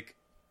 So it's like,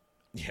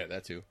 yeah,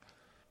 that too.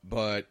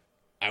 But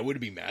I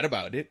wouldn't be mad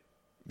about it.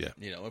 Yeah.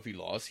 You know, if he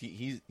lost,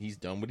 he's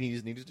done what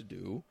he's needed to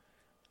do.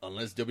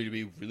 Unless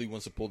WWE really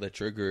wants to pull that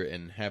trigger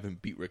and have him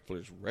beat Ric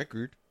Flair's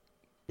record.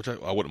 Which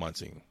I wouldn't mind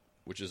seeing.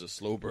 Which is a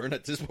slow burn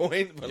at this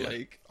point. But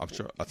I'm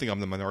sure. I think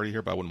I'm the minority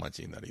here, but I wouldn't mind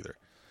seeing that either.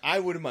 I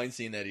wouldn't mind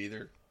seeing that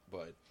either.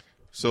 But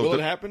will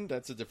it happen?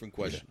 That's a different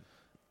question. Yeah.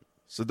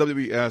 So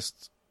WWE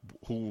asked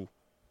who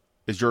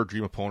is your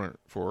dream opponent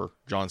for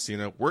John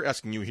Cena. We're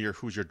asking you here,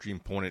 who's your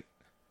dream opponent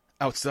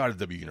outside of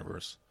the W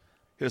Universe?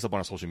 Hit us up on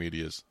our social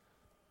medias.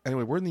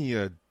 Anyway, we're in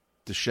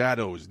the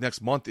shadows.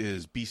 Next month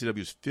is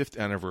BCW's 5th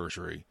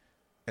anniversary.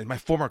 And my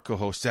former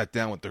co-host sat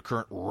down with the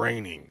current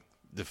reigning,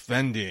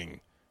 defending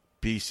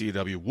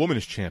BCW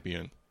Women's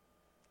Champion,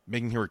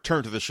 making her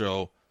return to the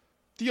show,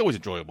 the always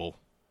enjoyable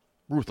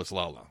Ruthless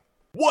Lala.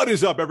 What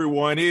is up,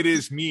 everyone? It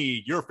is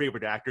me, your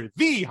favorite actor,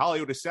 the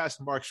Hollywood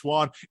assassin, Mark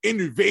Schwann,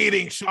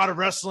 invading Shot of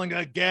Wrestling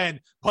again.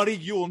 Buddy,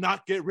 you will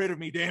not get rid of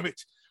me, damn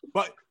it.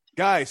 But,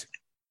 guys,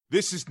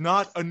 this is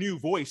not a new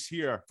voice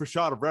here for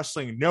Shot of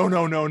Wrestling.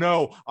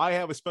 No. I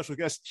have a special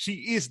guest.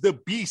 She is the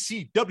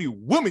BCW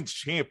Women's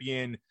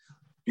Champion.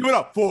 Give it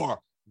up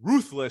for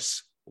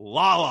Ruthless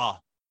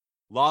Lala.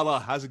 Lala,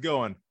 how's it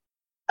going?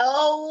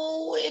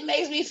 Oh, it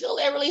makes me feel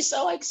really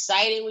so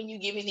excited when you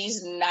give me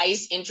these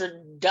nice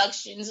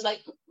introductions. Like,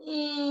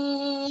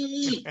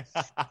 I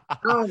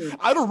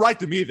don't write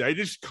them either. I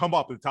just come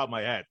up at the top of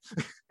my head.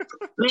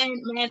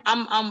 man,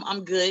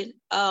 I'm good.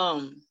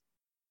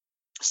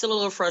 Still a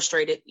little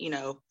frustrated,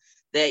 that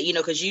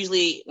because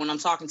usually when I'm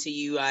talking to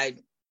you, I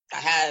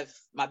have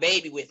my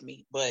baby with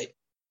me, but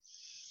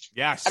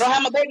yes, I don't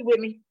have my baby with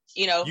me.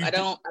 I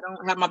don't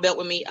have my belt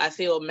with me. I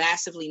feel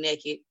massively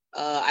naked.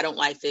 I don't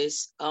like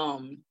this.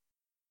 I'm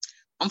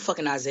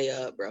fucking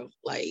Isaiah up, bro.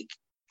 I'm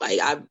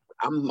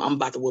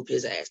about to whoop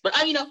his ass. But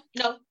I'm gonna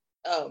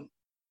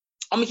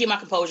keep my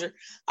composure.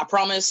 I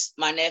promise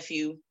my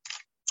nephew,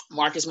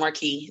 Marcus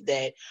Marquis,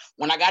 that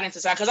when I got into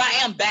sign, because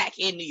I am back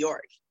in New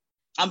York.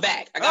 I'm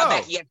back. I got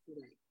back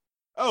yesterday.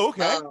 Oh,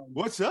 okay.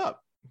 What's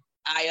up?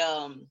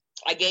 I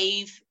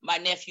gave my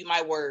nephew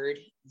my word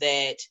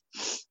that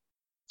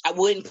I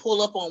wouldn't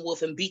pull up on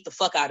Wolf and beat the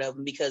fuck out of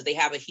him because they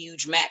have a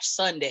huge match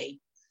Sunday.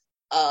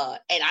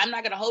 And I'm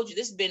not going to hold you.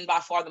 This has been by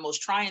far the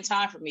most trying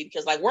time for me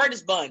because, word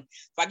is bond.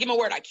 If I give my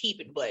word, I keep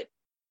it. But,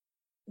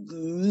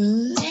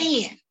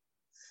 man.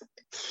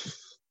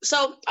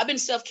 So, I've been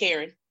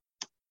self-caring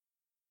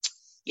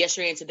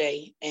yesterday and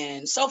today.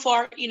 And so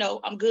far,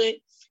 I'm good.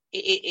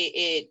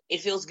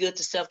 It feels good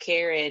to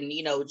self-care and,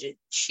 just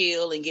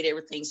chill and get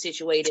everything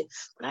situated.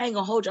 But I ain't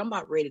going to hold you. I'm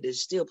about ready to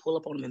still pull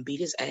up on him and beat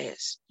his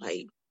ass.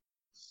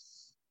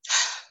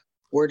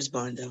 Word is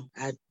bond, though.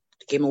 I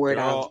gave my word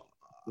out.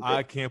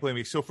 I can't blame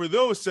you. So for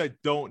those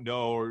that don't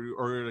know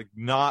or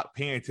not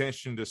paying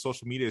attention to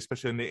social media,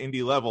 especially on the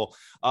indie level,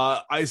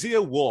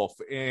 Isaiah Wolf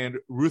and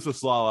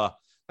Ruthless Lala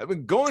have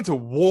been going to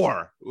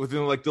war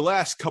within the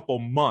last couple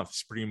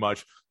months, pretty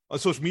much, on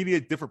social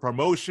media, different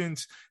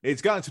promotions.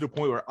 It's gotten to the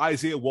point where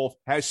Isaiah Wolf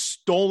has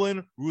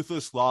stolen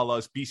Ruthless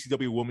Lala's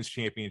BCW Women's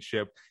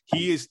Championship.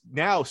 He is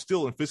now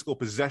still in physical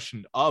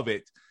possession of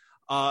it.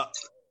 Lala,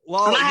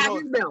 I have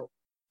his belt.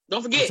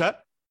 Don't forget. What's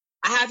that?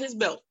 I have his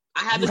belt.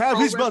 I have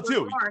his belt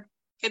too.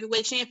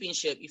 Heavyweight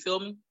championship. You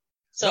feel me?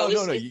 So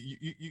no.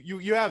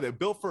 You have it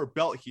built for a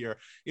belt here.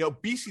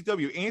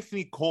 BCW,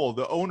 Anthony Cole,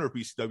 the owner of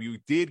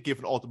BCW, did give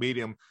an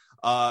ultimatum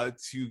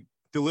to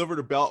deliver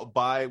the belt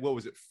by, what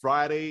was it,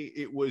 Friday?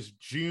 It was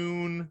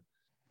June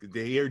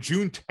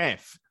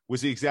 10th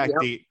was the exact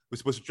date. Was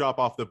supposed to drop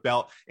off the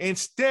belt.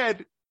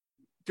 Instead,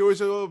 there was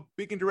a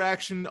big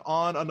interaction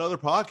on another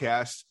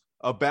podcast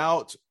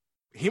about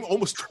him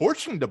almost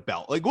torching the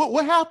belt.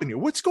 What happened here?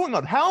 What's going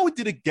on? How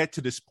did it get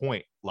to this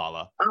point,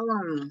 Lala?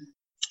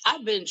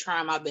 I've been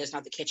trying my best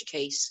not to catch a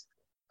case.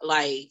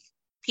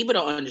 People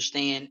don't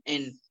understand,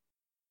 and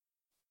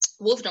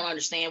Wolf don't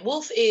understand.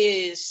 Wolf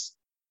is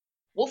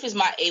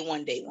my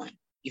A1 day one.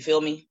 You feel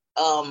me?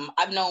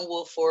 I've known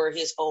Wolf for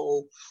his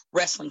whole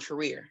wrestling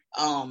career.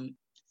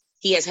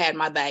 He has had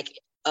my back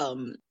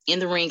in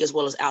the ring as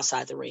well as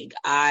outside the ring.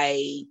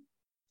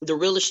 The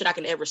realest shit I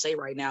can ever say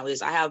right now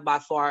is I have by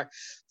far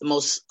the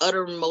most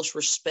uttermost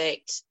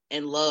respect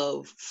and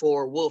love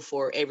for Wolf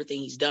for everything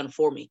he's done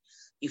for me.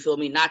 You feel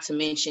me? Not to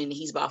mention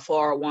he's by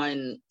far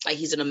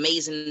he's an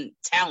amazing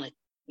talent.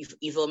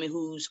 You feel me?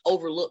 Who's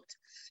overlooked.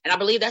 And I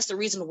believe that's the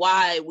reason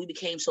why we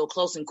became so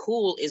close and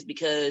cool is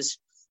because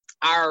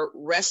our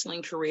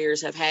wrestling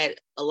careers have had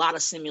a lot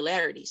of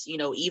similarities,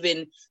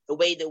 even the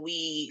way that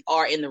we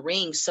are in the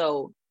ring.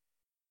 So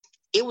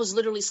it was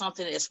literally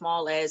something as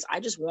small as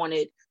I just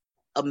wanted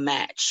a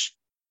match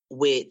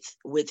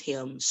with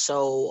him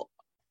so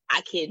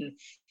I can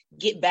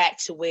get back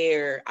to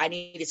where I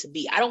needed to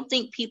be. I don't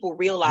think people You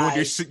realize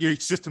want your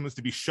system was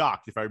to be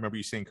shocked, if I remember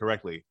you saying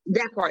correctly.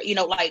 that part. You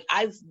know, like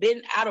I've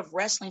been out of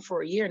wrestling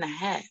for a year and a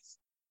half.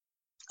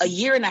 A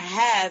year and a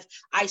half,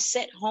 I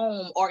sat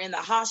home or in the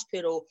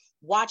hospital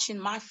watching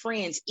my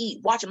friends eat,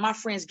 watching my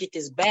friends get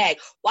this bag,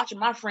 watching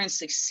my friends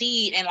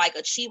succeed and like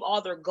achieve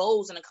all their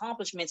goals and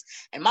accomplishments.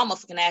 And my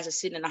motherfucking ass is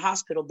sitting in the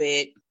hospital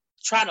bed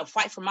trying to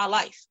fight for my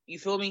life. You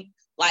feel me?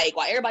 Like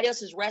while everybody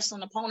else is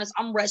wrestling opponents,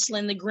 I'm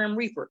wrestling the Grim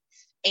Reaper.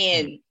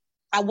 And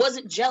I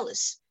wasn't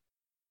jealous.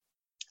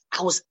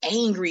 I was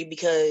angry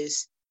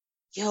because,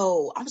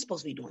 yo, I'm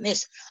supposed to be doing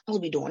this. I'm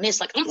supposed to be doing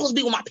this. Like I'm supposed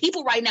to be with my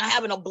people right now,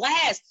 having a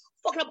blast,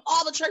 fucking up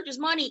all the church's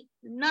money.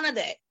 None of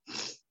that.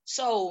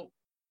 So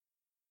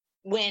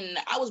when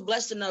I was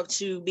blessed enough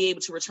to be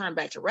able to return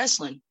back to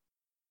wrestling,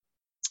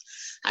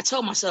 I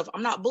told myself,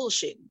 I'm not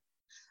bullshitting.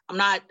 I'm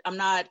not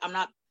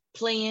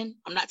playing.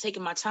 I'm not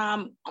taking my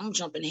time. I'm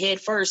jumping head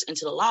first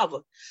into the lava.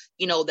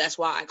 You know, that's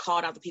why I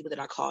called out the people that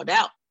I called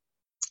out.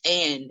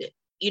 And,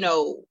 you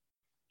know,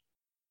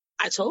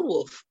 I told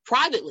Wolf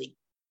privately,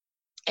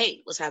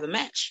 hey, let's have a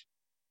match.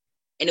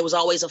 And it was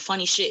always a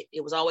funny shit.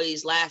 It was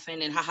always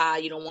laughing and haha,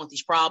 you don't want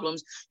these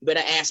problems. You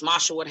better ask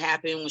Masha what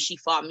happened when she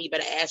fought me. You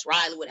better ask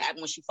Riley what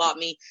happened when she fought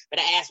me. You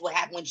better ask what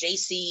happened when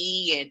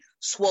JC and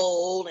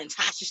Swole and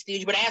Tasha Steele.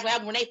 You better ask what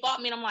happened when they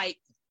fought me. And I'm like,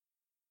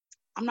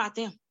 I'm not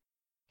them.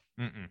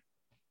 I'm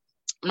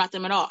not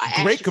them at all.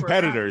 Great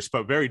competitors,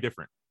 but very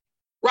different.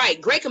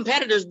 Right. Great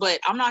competitors, but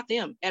I'm not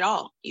them at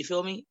all. You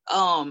feel me?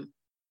 And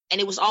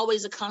it was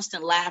always a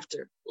constant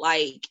laughter.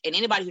 Like, and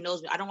anybody who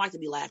knows me, I don't like to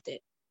be laughed at.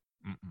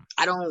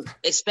 I don't,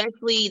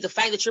 especially the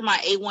fact that you're my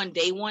A1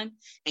 day one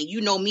and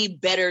you know me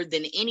better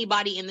than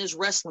anybody in this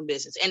wrestling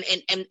business. And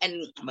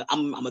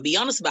I'm gonna be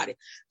honest about it.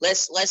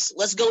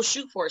 Let's go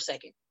shoot for a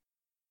second.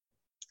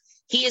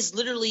 He is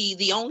literally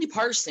the only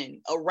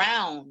person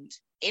around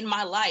in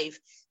my life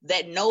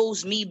that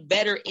knows me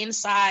better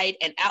inside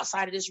and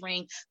outside of this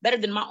ring, better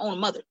than my own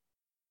mother,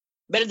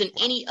 better than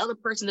any other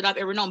person that I've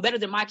ever known, better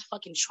than my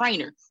fucking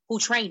trainer who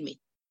trained me.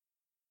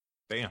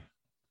 Damn.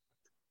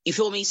 You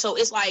feel me? So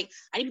it's like,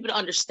 I need people to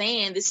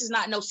understand this is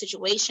not no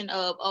situation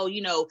of, oh,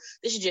 you know,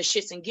 this is just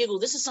shits and giggles.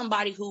 This is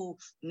somebody who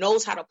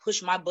knows how to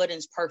push my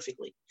buttons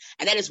perfectly.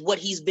 And that is what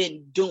he's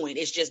been doing.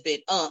 It's just been,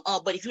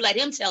 but if you let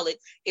him tell it,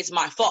 it's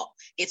my fault.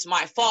 It's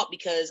my fault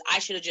because I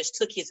should have just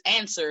took his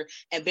answer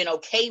and been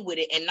okay with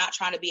it and not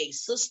trying to be a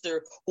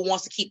sister who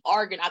wants to keep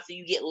arguing after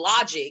you get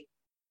logic.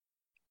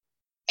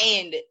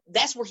 And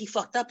that's where he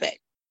fucked up at.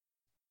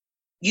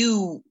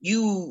 You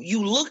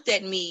looked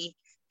at me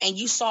and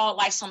you saw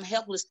like some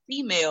helpless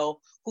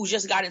female who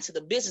just got into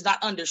the business,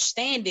 not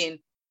understanding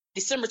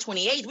December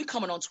 28th, we're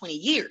coming on 20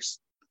 years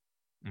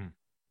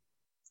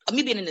of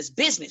me being in this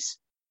business.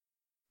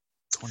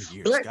 20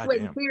 years, blood, sweat,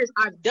 and tears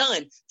I've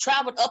done,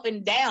 traveled up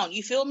and down.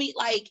 You feel me?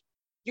 Like,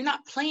 you're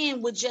not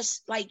playing with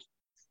just like,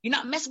 you're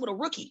not messing with a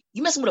rookie.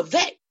 You're messing with a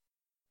vet.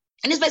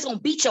 And this vet's gonna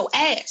beat your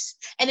ass.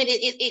 And then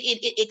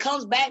it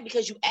comes back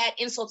because you add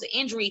insult to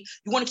injury.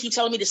 You want to keep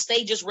telling me to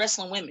stay just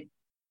wrestling women.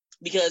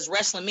 Because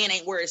wrestling men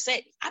ain't where it's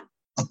at. I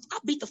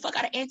beat the fuck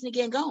out of Anthony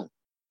Gangone.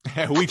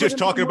 We just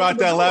talking about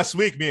that last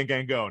week, me and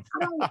Gangone.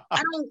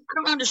 I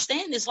don't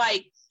understand this.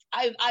 Like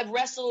I've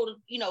wrestled,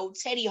 you know,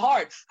 Teddy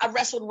Hart. I've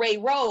wrestled Ray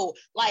Rowe.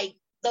 Like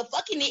the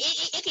fucking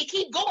it can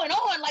keep going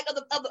on. Like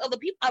other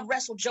people. I've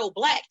wrestled Joe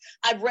Black.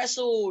 I've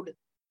wrestled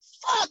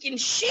fucking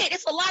shit.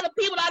 It's a lot of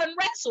people I done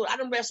wrestled. I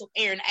done wrestled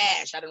Aaron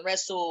Ash. I done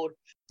wrestled.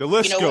 The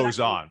list goes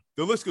on.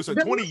 The list goes on.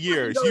 20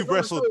 years you've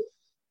wrestled.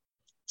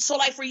 So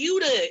like for you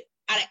to,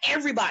 out of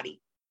everybody,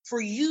 for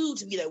you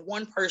to be that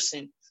one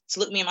person to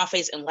look me in my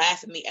face and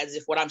laugh at me as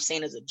if what I'm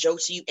saying is a joke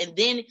to you, and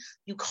then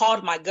you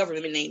called my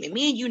government name, and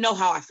me and you know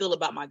how I feel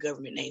about my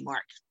government name,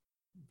 Mark.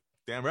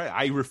 Damn right.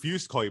 I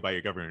refuse to call you by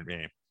your government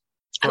name.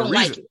 I don't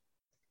like it.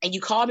 And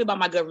you called me by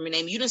my government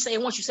name. You didn't say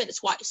it once, you said it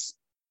twice.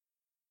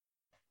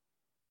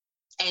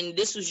 And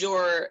this was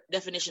your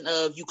definition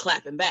of you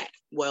clapping back.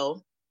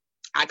 Well,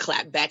 I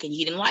clapped back and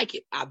he didn't like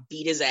it. I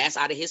beat his ass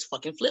out of his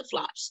fucking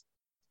flip-flops.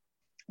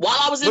 While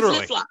I was in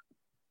flip-flops.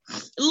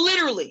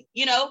 Literally,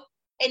 you know?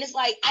 And it's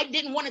like, I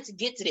didn't want it to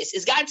get to this.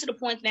 It's gotten to the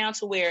point now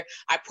to where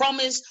I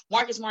promised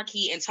Marcus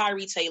Marquis and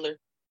Tyree Taylor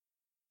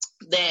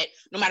that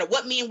no matter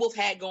what me and Wolf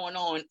had going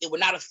on, it would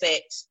not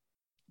affect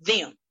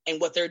them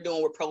and what they're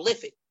doing with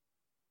Prolific.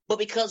 But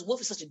because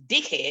Wolf is such a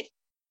dickhead,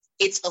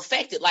 it's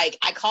affected. Like,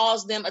 I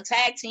caused them a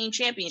tag team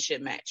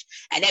championship match.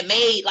 And that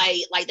made,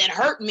 like that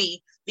hurt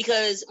me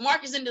because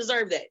Marcus didn't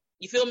deserve that.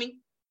 You feel me?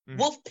 Mm-hmm.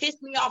 Wolf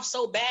pissed me off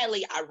so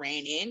badly, I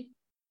ran in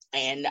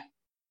and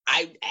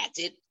I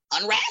acted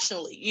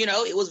unrationally. You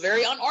know, it was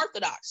very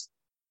unorthodox.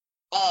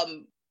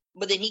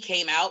 But then he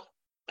came out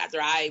after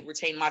I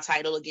retained my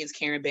title against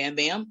Karen Bam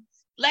Bam,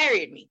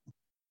 lariated me.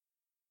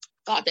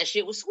 Thought that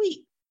shit was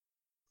sweet.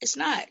 It's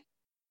not.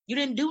 You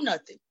didn't do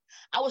nothing.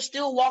 I was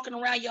still walking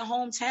around your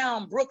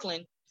hometown,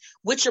 Brooklyn,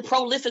 with your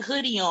Prolific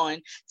hoodie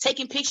on,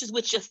 taking pictures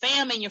with your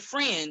fam and your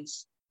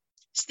friends,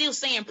 still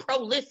saying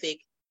Prolific,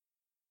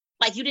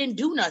 like you didn't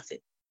do nothing.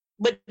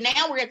 But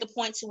now we're at the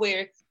point to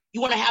where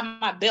you want to have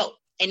my belt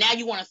And now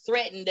you want to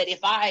threaten that if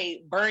I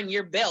burn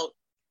your belt,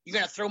 you're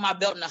going to throw my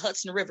belt in the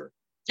Hudson River.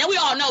 Now, we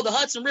all know the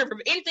Hudson River.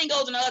 If anything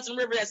goes in the Hudson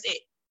River, that's it.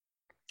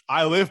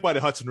 I live by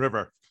the Hudson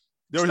River.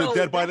 There was a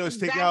dead body that was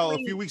taken out a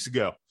few weeks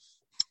ago.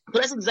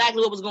 But that's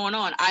exactly what was going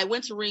on. I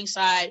went to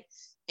ringside,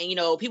 and, you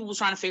know, people were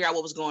trying to figure out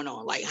what was going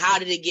on. Like, how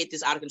did it get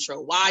this out of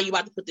control? Why are you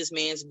about to put this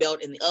man's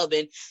belt in the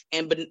oven?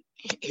 But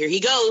here he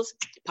goes,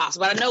 pops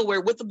out of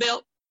nowhere with the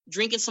belt,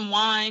 drinking some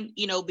wine,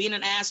 you know, being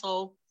an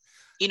asshole.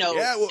 You know,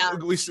 yeah, well,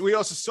 we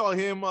also saw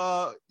him,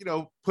 you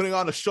know, putting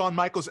on a Shawn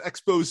Michaels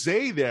expose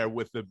there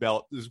with the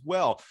belt as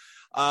well,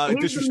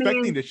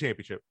 disrespecting the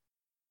championship.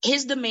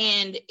 His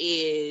demand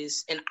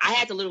is, and I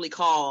had to literally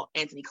call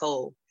Anthony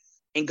Cole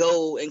and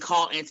go and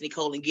call Anthony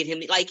Cole and get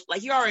him, like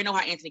you already know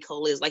how Anthony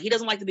Cole is. Like, he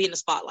doesn't like to be in the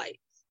spotlight.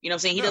 You know what I'm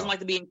saying? He doesn't like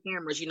to be in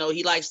cameras. You know,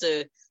 he likes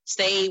to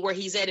stay where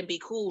he's at and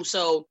be cool.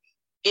 So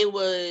it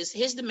was,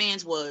 his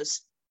demands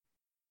was,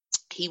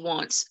 he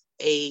wants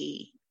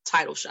a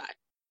title shot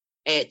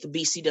at the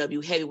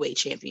BCW Heavyweight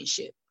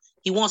Championship.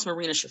 He wants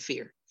Marina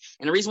Shafir.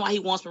 And the reason why he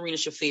wants Marina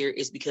Shafir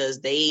is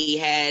because they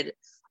had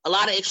a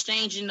lot of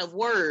exchanging of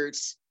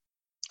words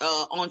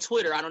on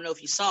Twitter. I don't know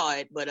if you saw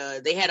it,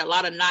 but they had a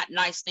lot of not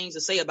nice things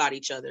to say about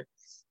each other.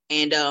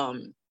 And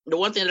the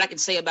one thing that I can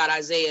say about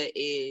Isaiah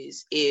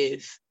is,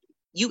 if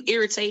you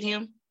irritate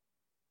him,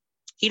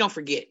 he don't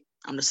forget.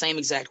 I'm the same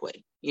exact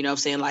way. You know what I'm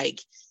saying?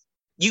 Like,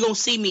 you gonna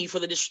see me for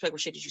the disrespectful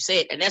shit that you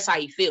said. And that's how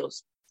he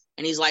feels.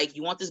 And he's like,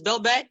 you want this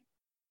belt back?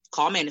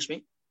 Call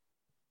management.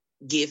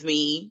 Give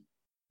me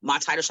my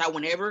title shot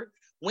whenever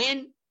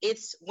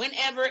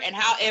and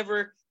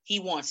however he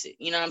wants it.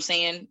 You know what I'm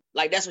saying?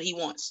 Like, that's what he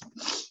wants.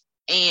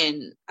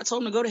 And I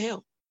told him to go to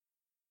hell.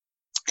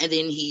 And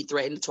then he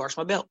threatened to torch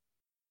my belt.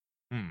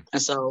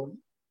 And so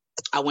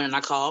I went and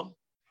I called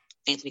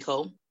Anthony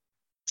Cole.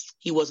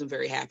 He wasn't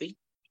very happy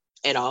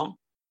at all.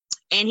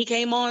 And he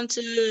came on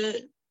to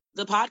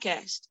the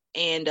podcast,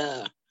 and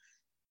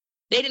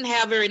they didn't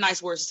have very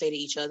nice words to say to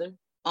each other.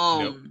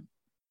 Nope.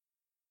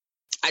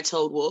 I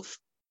told Wolf,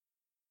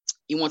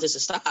 you want this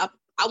to stop?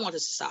 I want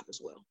this to stop as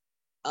well.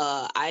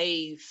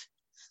 I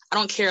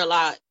don't care a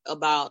lot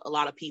about a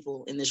lot of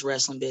people in this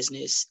wrestling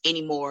business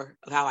anymore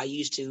of how I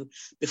used to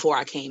before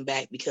I came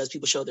back, because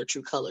people show their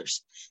true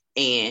colors.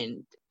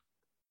 And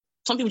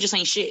some people just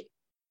ain't shit,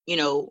 you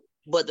know.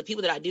 But the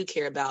people that I do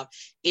care about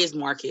is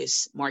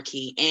Marcus,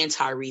 Marquis, and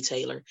Tyree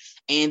Taylor,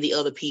 and the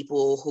other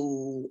people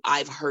who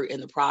I've hurt in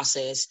the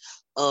process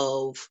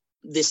of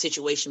this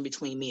situation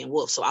between me and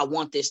Wolf. So I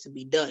want this to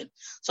be done.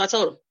 So I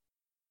told him,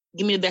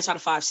 give me the best out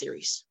of 5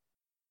 series.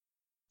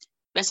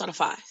 Best out of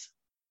 5.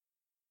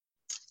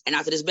 And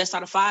after this best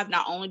out of 5,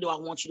 not only do I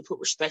want you to put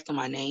respect on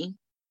my name,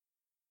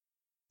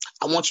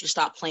 I want you to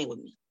stop playing with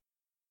me.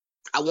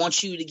 I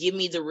want you to give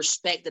me the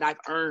respect that I've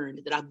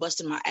earned, that I've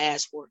busted my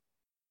ass for.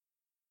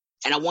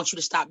 And I want you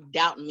to stop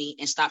doubting me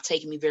and stop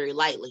taking me very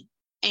lightly.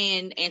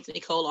 And Anthony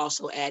Cole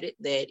also added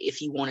that if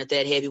he wanted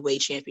that heavyweight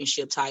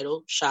championship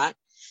title shot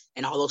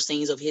and all those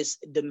things of his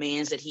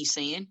demands that he's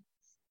saying,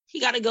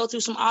 he got to go through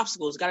some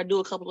obstacles, got to do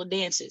a couple of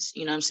dances,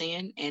 you know what I'm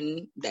saying?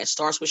 And that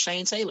starts with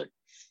Shane Taylor.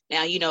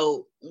 Now, you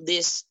know,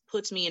 this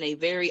puts me in a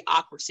very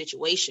awkward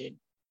situation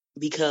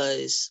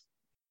because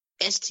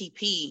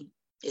STP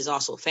is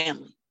also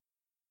family.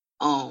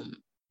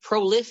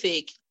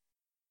 Prolific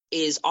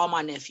is all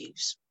my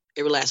nephews.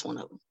 Every last one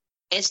of them.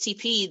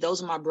 STP,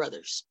 those are my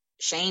brothers.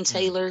 Shane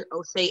Taylor,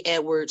 O'Shea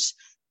Edwards,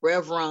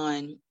 Rev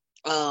Ron.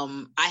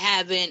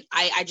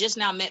 I just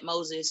now met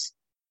Moses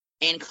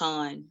and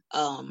Khan,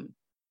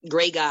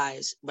 great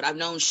guys, but I've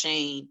known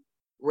Shane,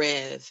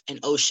 Rev,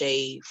 and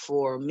O'Shea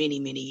for many,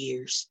 many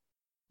years.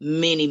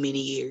 Many,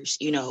 many years.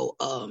 You know,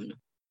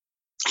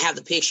 I have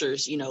the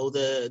pictures, you know,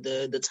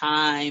 the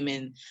time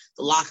and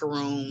the locker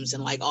rooms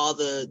and like all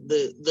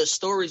the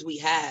stories we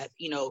have,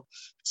 you know.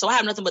 So I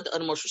have nothing but the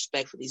utmost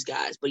respect for these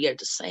guys. But yet at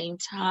the same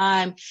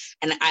time,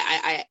 and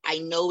I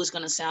know it's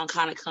gonna sound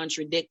kind of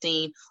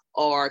contradicting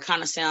or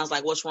kind of sounds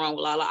like what's wrong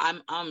with Lala.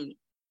 I'm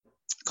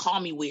call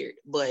me weird,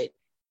 but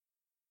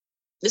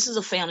this is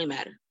a family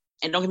matter.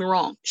 And don't get me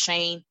wrong,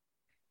 Shane,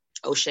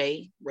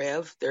 O'Shea,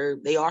 Rev,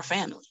 they are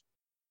family.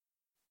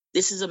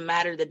 This is a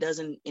matter that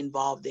doesn't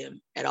involve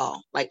them at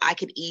all. Like, I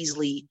could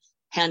easily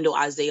handle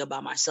Isaiah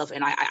by myself.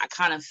 And I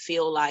kind of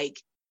feel like,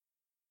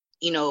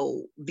 you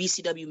know,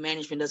 BCW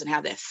management doesn't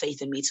have that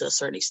faith in me to a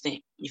certain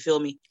extent. You feel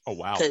me? Oh,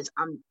 wow. Because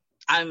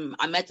I'm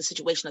at the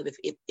situation of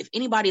if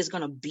anybody is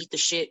going to beat the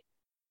shit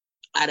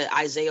out of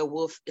Isaiah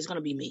Wolf, it's going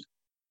to be me.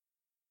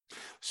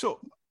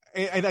 So,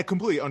 and I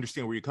completely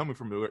understand where you're coming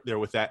from there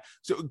with that.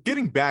 So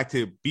getting back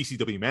to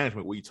BCW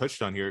management, what you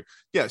touched on here.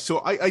 Yeah.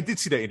 So I did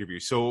see that interview.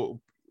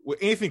 So what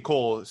Anthony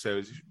Cole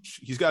says,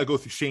 he's got to go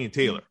through Shane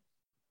Taylor.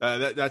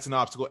 That's an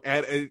obstacle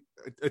at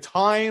a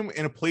time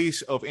and a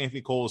place of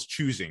Anthony Cole's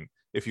choosing,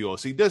 if you will.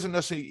 So he doesn't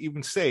necessarily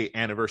even say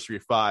anniversary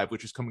of 5,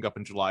 which is coming up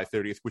on July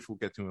 30th, which we'll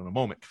get to in a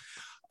moment.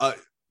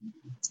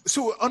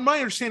 So on my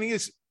understanding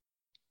is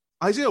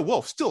Isaiah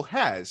Wolf still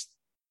has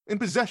in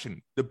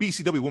possession the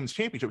BCW Women's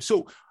Championship.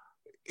 So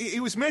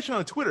it was mentioned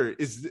on Twitter.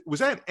 Was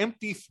that an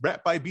empty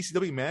threat by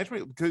BCW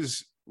management?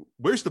 Because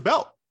Where's the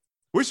belt?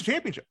 Where's the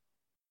championship?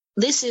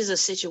 This is a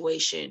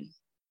situation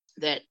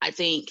that I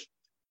think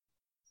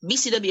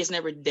BCW has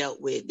never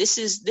dealt with. This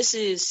is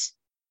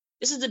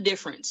the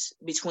difference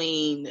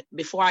between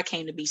before I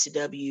came to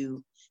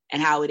BCW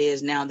and how it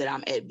is now that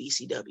I'm at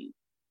BCW.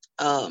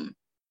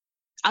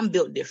 I'm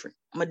built different.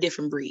 I'm a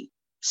different breed.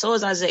 So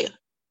is Isaiah.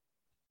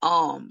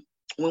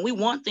 When we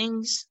want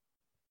things,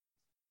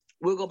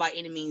 we'll go by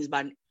any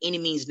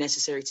means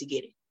necessary to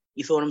get it.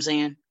 You feel what I'm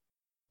saying?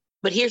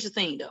 But here's the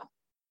thing, though.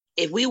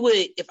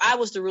 If I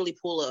was to really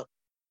pull up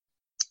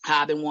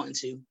how I've been wanting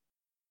to,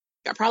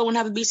 I probably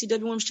wouldn't have a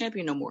BCW Women's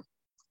Champion no more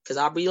because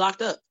I'll be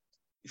locked up.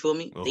 You feel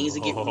me? Things are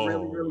getting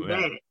really, really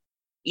bad.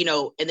 You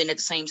know, and then at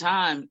the same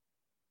time,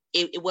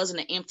 it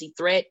wasn't an empty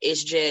threat.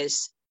 It's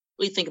just,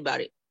 really think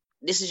about it.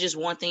 This is just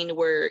one thing to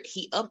where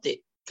he upped it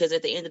because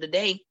at the end of the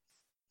day,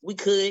 we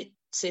could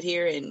sit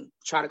here and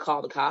try to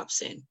call the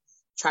cops and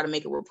try to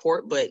make a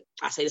report. But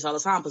I say this all the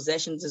time.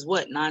 Possessions is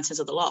what? 9 cents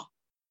of the law.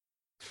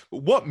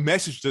 What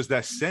message does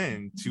that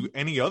send to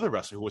any other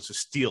wrestler who wants to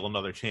steal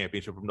another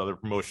championship from another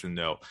promotion?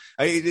 Though,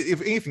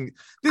 if anything,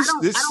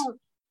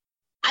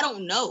 I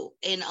don't know.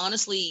 And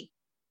honestly,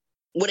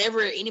 whatever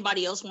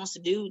anybody else wants to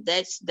do,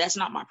 that's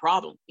not my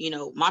problem. You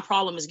know, my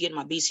problem is getting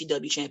my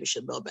BCW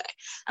championship belt back.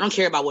 I don't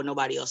care about what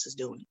nobody else is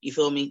doing. You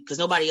feel me? Because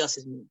nobody else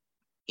is me.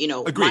 You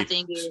know, Agreed. My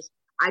thing is,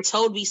 I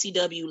told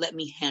BCW, let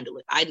me handle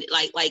it. I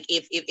like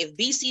if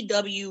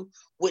BCW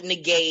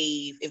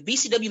if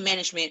BCW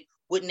management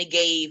wouldn't have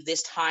gave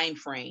this time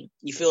frame,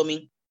 you feel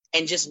me,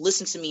 and just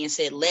listened to me and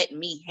said, let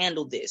me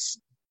handle this.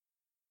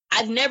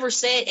 I've never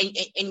said,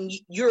 and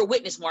you're a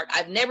witness, Mark,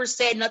 I've never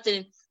said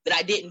nothing that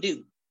I didn't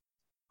do.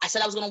 I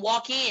said I was going to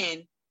walk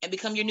in and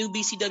become your new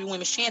BCW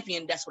Women's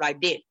Champion. That's what I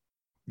did.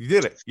 You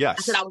did it, yes.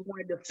 I said I was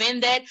going to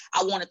defend that.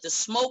 I wanted to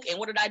smoke, and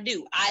what did I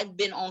do? I've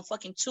been on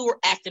fucking tour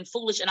acting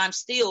foolish, and I'm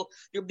still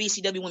your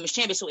BCW Women's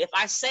Champion. So if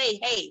I say,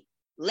 hey,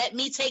 let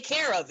me take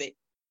care of it,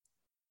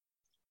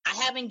 I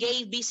haven't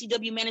gave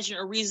BCW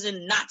management a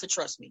reason not to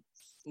trust me.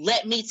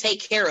 Let me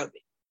take care of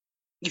it.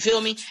 You feel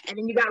me? And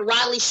then you got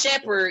Riley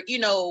Shepard, you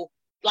know,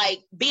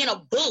 like being a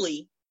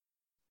bully,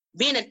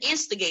 being an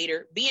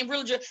instigator, being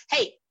real.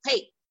 Hey,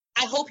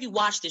 I hope you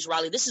watch this,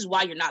 Riley. This is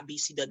why you're not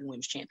BCW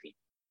Women's Champion.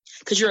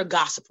 Because you're a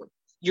gossiper.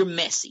 You're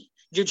messy.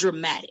 You're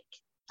dramatic.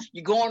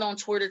 You're going on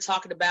Twitter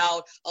talking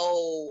about,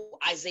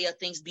 Isaiah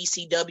thinks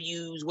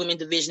BCW's women's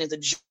division is a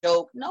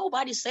joke.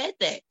 Nobody said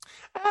that.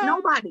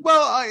 Nobody.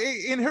 Well,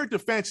 in her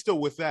defense, still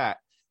with that,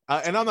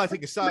 and I'm not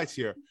taking sides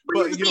here,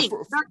 but you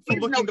know, there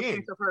is no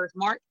defense of hers,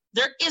 Mark.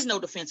 There is no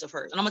defense of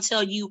hers, and I'm gonna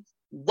tell you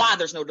why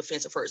there's no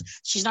defense of hers.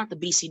 She's not the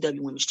BCW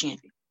Women's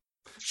Champion.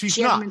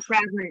 She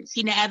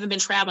hasn't been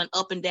traveling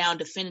up and down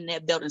defending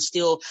that belt and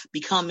still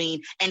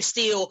being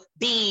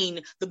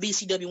the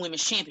BCW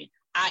Women's Champion.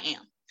 I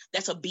am.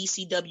 That's a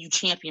BCW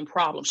champion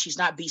problem. She's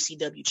not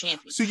BCW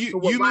champion. So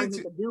what Riley needs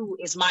to do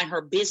is mind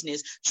her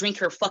business, drink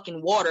her fucking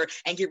water,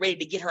 and get ready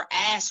to get her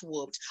ass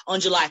whooped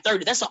on July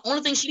 30th. That's the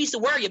only thing she needs to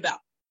worry about.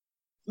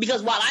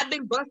 Because while I've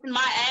been busting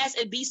my ass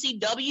at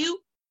BCW,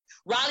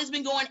 Riley's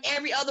been going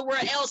every other where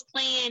else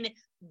playing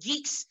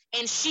geeks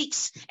and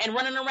sheiks and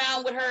running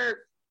around with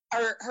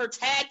her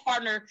tag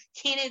partner,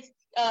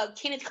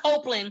 Kenneth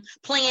Copeland,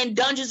 playing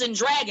Dungeons and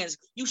Dragons.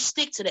 You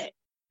stick to that.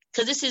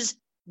 Because this is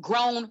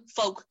grown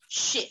folk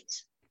shit.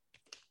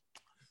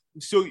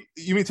 So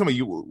you mean tell me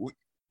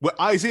what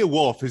Isaiah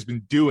Wolf has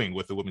been doing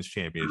with the Women's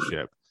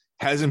Championship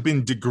hasn't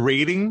been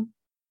degrading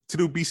to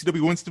the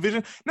BCW Women's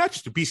Division? Not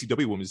just the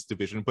BCW Women's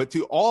Division, but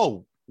to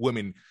all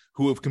women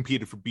who have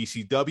competed for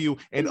BCW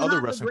and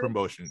other wrestling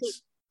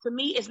promotions. To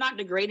me, it's not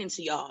degrading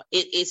to y'all.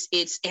 It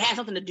has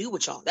nothing to do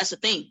with y'all. That's the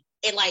thing.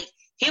 And like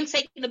him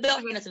taking the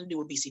belt had nothing to do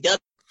with BCW.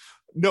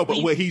 No,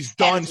 but what he's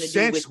done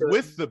since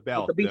with the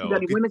belt, the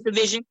BCW Women's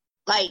Division.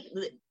 Like,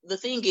 the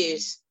thing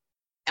is,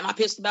 am I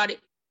pissed about it?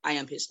 I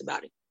am pissed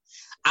about it.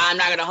 I'm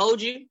not going to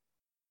hold you.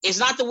 It's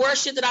not the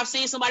worst shit that I've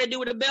seen somebody do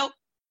with a belt.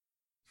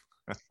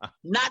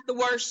 Not the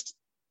worst.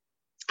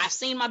 I've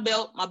seen my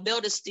belt. My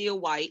belt is still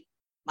white.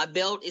 My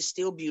belt is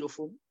still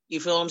beautiful. You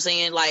feel what I'm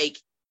saying? Like,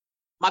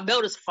 my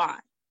belt is fine.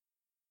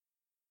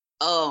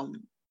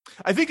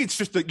 I think it's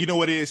just you know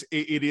what it is?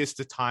 It is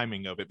the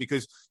timing of it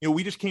because, you know,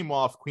 we just came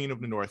off Queen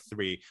of the North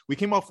 3. We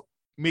came off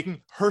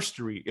making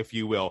history, if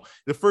you will,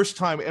 the first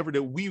time ever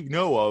that we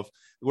know of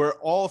where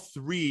all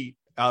three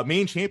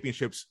main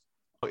championships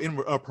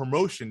in a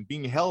promotion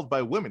being held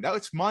by women. Now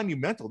it's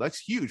monumental. That's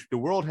huge. The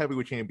World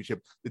Heavyweight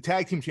Championship, the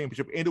Tag Team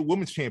Championship, and the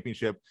Women's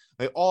Championship,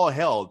 they all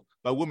held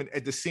by women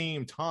at the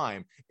same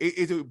time.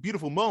 It's a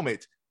beautiful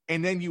moment.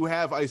 And then you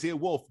have Isaiah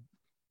Wolf.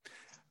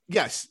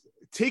 Yes,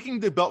 taking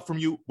the belt from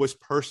you was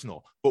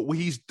personal, but what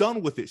he's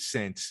done with it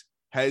since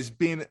has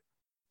been,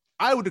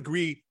 I would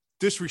agree,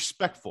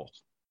 disrespectful.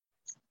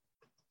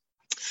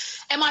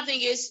 And my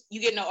thing is, you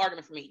get no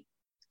argument from me.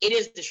 It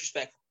is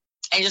disrespectful.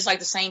 And just like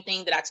the same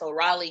thing that I told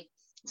Riley,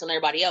 telling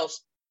everybody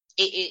else,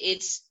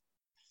 it's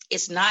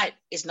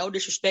no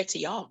disrespect to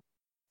y'all.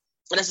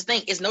 But that's the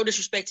thing. It's no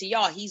disrespect to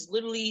y'all. He's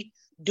literally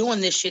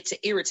doing this shit to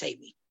irritate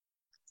me.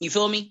 You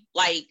feel me?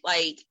 Like,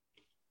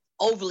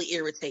 overly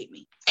irritate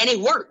me. And it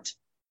worked.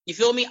 You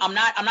feel me? I'm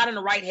not in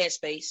the right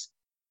headspace.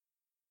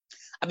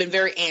 I've been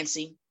very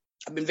antsy.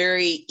 I've been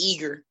very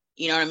eager.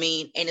 You know what I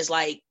mean? And it's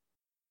like,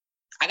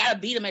 I got to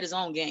beat him at his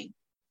own game.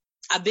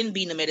 I've been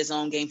beating him at his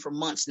own game for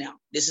months now.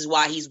 This is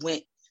why he's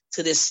went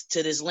to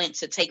this length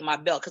to take my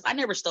belt, because I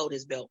never stole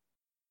his belt.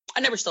 I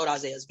never stole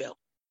Isaiah's belt.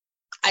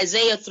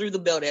 Isaiah threw the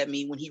belt at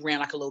me when he ran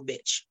like a little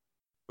bitch.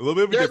 A little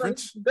bit of a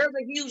difference. There's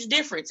a huge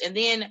difference. And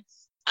then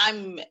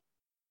I'm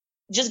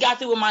just got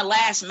through with my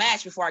last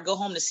match before I go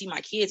home to see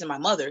my kids and my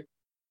mother.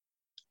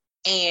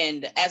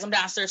 And as I'm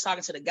downstairs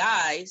talking to the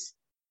guys,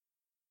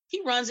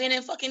 he runs in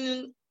and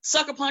fucking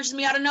sucker punches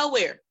me out of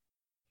nowhere.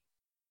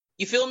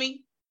 You feel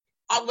me?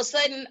 All of a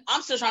sudden,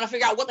 I'm still trying to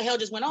figure out what the hell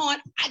just went on.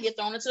 I get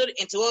thrown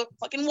into a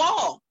fucking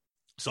wall.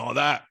 Saw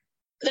that.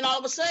 Then all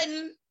of a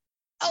sudden,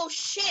 oh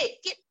shit,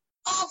 get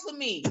off of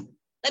me.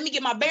 Let me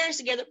get my bearings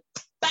together.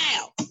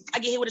 Bow. I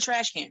get hit with a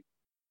trash can.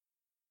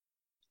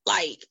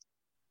 Like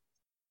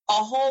a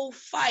whole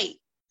fight.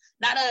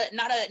 Not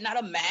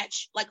a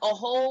match, like a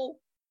whole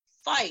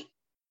fight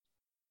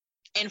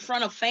in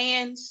front of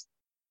fans.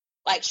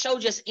 Like, show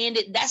just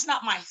ended. That's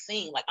not my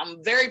thing. Like,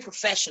 I'm very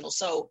professional.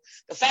 So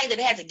the fact that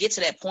it had to get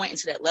to that point and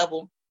to that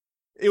level.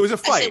 It was a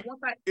fight.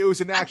 It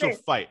was an actual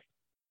fight.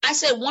 I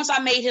said, once I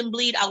made him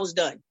bleed, I was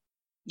done.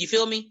 You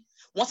feel me?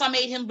 Once I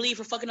made him bleed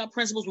for fucking up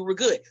principles, we were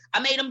good.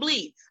 I made him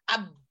bleed.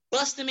 I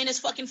bust him in his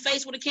fucking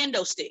face with a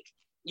kendo stick.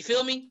 You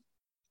feel me?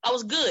 I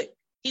was good.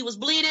 He was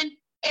bleeding.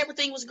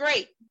 Everything was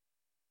great.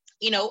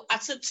 You know, I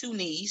took 2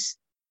 knees.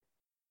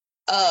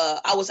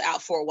 I was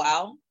out for a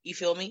while. You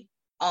feel me?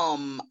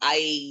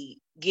 I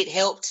get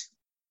helped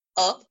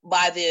up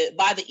by the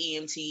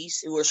EMTs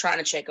who were trying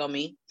to check on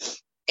me.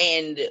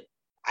 And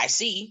I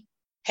see,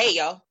 hey,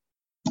 y'all,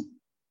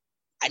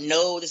 I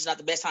know this is not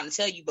the best time to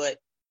tell you, but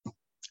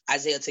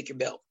Isaiah took your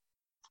belt.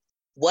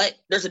 What?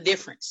 There's a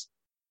difference.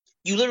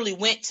 You literally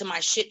went to my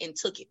shit and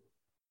took it.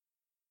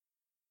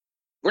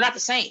 We're not the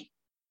same.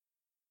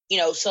 You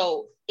know,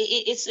 so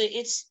it's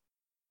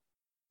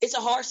a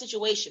hard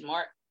situation,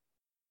 Mark.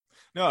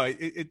 No,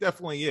 it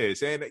definitely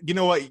is. And you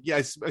know what? Yeah,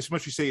 as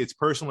much as you say it's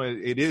personal,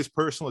 it is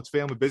personal. It's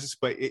family business,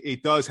 but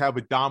it does have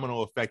a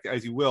domino effect,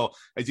 as you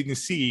can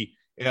see,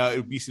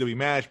 BCW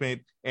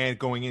management and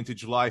going into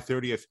July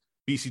 30th,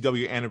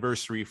 BCW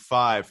Anniversary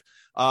 5.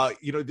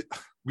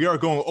 We are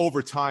going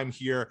over time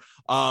here,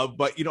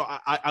 but,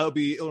 I'll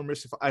be ill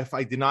remiss if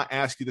I did not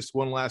ask you this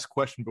one last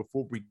question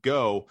before we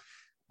go.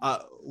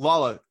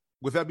 Lala,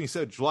 with that being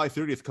said, July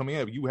 30th coming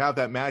up, you have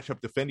that matchup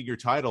defending your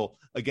title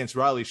against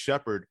Riley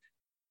Shepard.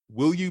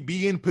 Will you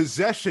be in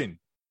possession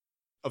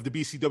of the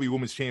BCW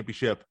Women's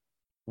Championship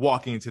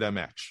walking into that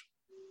match?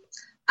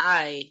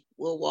 I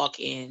will walk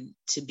in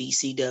to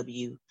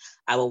BCW.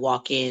 I will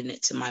walk in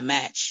to my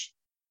match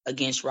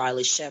against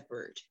Riley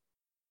Shepard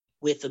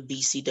with a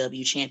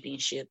BCW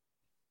championship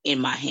in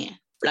my hand.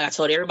 Like I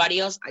told everybody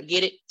else, I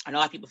get it. I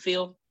know how people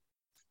feel.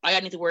 All I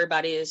need to worry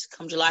about is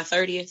come July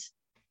 30th,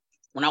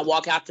 when I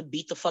walk out to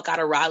beat the fuck out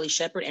of Riley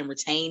Shepard and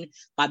retain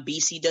my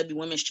BCW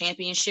Women's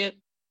Championship,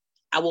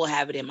 I will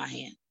have it in my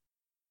hand.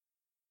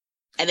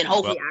 And then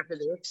hopefully after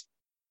this,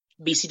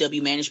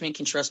 BCW management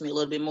can trust me a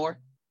little bit more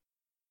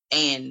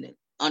and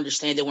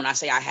understand that when I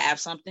say I have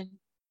something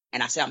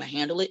and I say I'm going to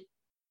handle it,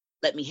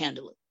 let me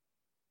handle it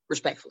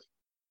respectfully.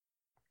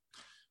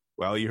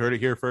 Well, you heard it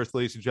here first,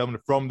 ladies and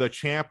gentlemen, from the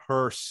champ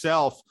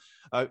herself.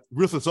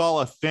 Ruthless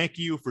Lala, thank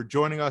you for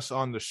joining us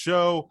on the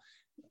show.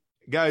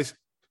 Guys,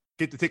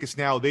 get the tickets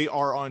now. They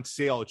are on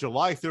sale.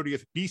 July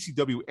 30th,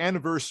 BCW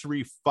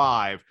Anniversary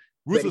 5.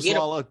 Ruthless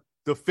Lala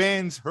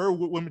defends her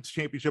women's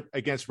championship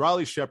against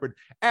Riley Shepard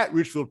at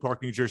Ridgefield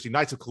Park, New Jersey.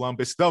 Knights of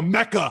Columbus, the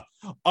mecca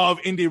of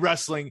indie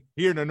wrestling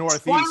here in the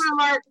Northeast.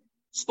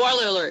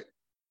 Spoiler alert.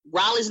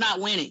 Riley's not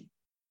winning.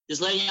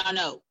 Just letting y'all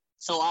know.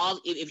 So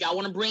if y'all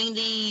want to bring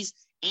these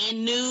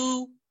and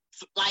new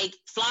like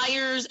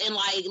flyers and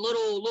like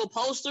little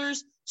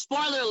posters,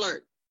 spoiler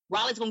alert.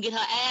 Riley's going to get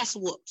her ass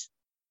whooped.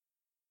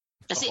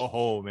 That's it.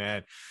 Oh,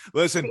 man.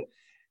 Listen,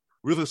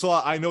 Ruthless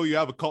Law, I know you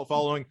have a cult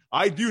following.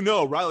 I do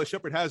know Riley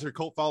Shepard has her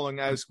cult following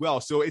as well.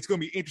 So it's going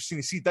to be interesting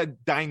to see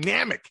that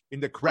dynamic in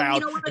the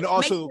crowd and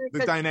also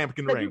the dynamic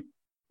in the ring.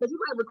 Because you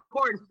like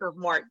recording stuff,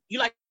 Mark. You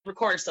like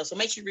recording stuff. So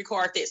make sure you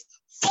record this.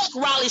 Fuck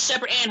Riley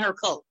Shepard and her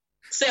cult.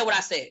 Say what I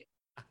said.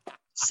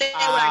 Say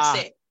what I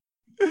said.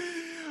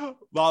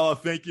 Lala,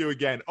 thank you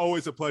again.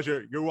 Always a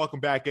pleasure. You're welcome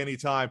back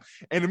anytime.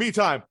 In the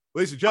meantime,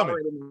 ladies and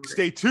gentlemen,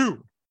 stay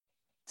tuned.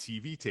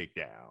 TV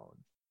Takedown.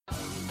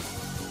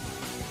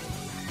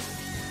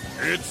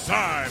 It's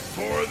time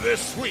for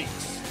this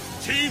week's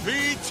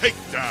TV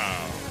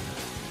Takedown.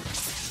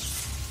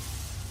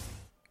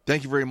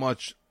 Thank you very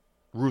much,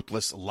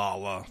 Ruthless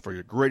Lala, for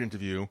your great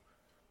interview.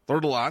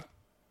 Learned a lot,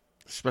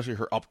 especially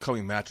her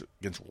upcoming match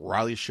against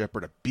Riley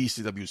Shepard at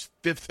BCW's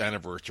 5th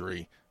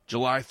anniversary,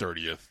 July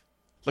 30th.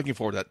 Looking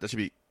forward to that. That should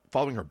be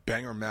following her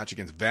banger match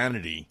against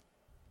Vanity.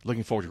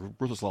 Looking forward to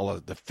Ruthless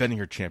Lala defending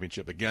her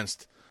championship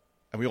against,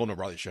 and we all know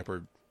Riley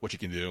Shepard, what she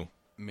can do.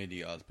 May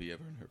the odds be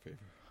ever in her favor.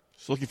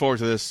 So looking forward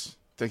to this.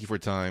 Thank you for your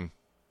time.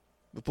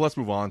 But let's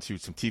move on to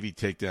some TV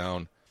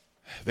takedown.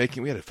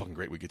 We had a fucking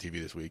great week of TV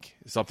this week.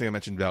 Something I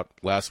mentioned about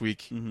last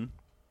week. Mm-hmm.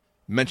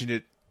 Mentioned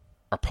it,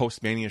 our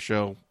post-Mania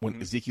show, when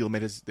Ezekiel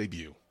made his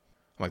debut.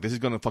 I'm like, this is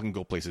going to fucking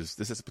go places.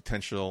 This has the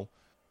potential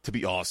to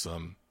be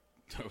awesome.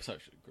 That was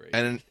actually great.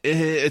 And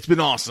it's been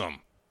awesome.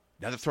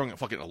 Now they're throwing a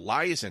fucking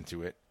Elias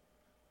into it.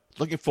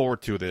 Looking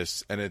forward to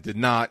this, and it did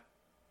not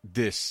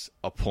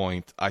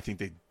disappoint. I think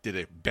they did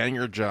a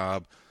banger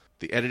job.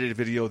 The edited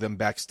video of them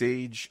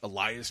backstage,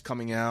 Elias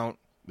coming out,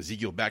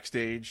 Ezekiel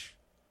backstage.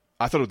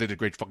 I thought they did a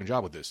great fucking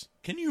job with this.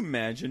 Can you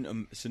imagine a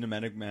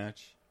cinematic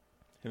match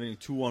having a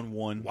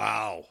 2-on-1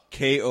 Wow.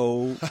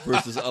 KO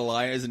versus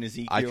Elias and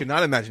Ezekiel? I could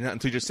not imagine that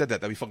until you just said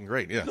that. That'd be fucking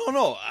great. Yeah.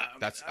 No.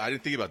 I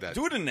didn't think about that.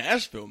 Do it in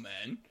Nashville,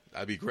 man.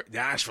 That'd be great.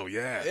 Nashville,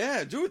 yeah.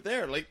 Yeah, do it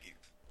there. Like,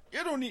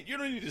 you don't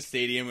need a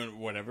stadium or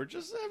whatever.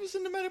 Just have a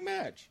cinematic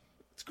match.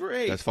 It's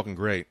great. That's fucking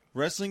great.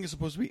 Wrestling is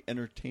supposed to be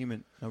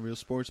entertainment, not real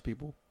sports,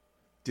 people.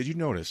 Did you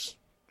notice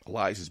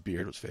Elias'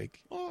 beard was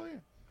fake? Oh yeah.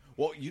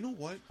 Well, you know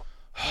what?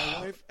 My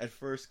wife at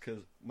first,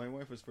 because my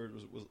wife was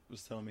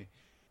telling me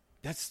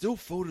that's still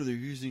photo they're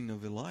using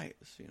of Elias.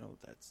 You know,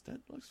 that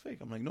looks fake.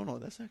 I'm like, no,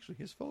 that's actually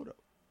his photo.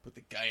 But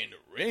the guy in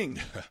the ring,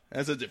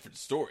 that's a different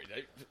story.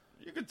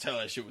 You could tell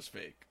that shit was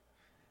fake.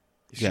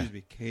 Excuse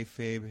me,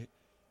 kayfabe.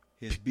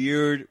 His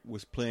beard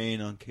was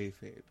playing on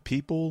kayfabe.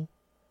 People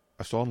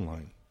I saw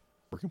online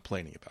were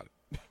complaining about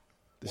it.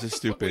 This is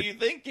stupid. What are you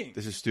thinking?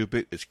 This is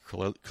stupid. It's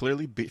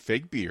clearly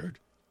fake beard.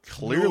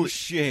 Clearly, no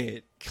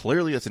shit.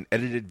 Clearly, it's an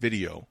edited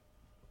video.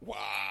 Wow.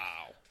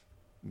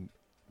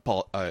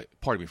 Paul,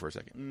 pardon me for a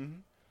second. Mm-hmm.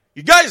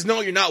 You guys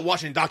know you're not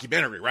watching a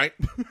documentary, right?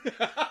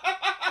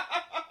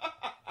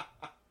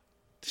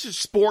 This is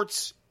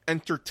sports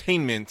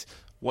entertainment.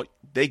 What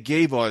they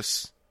gave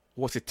us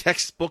was a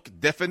textbook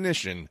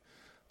definition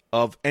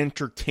of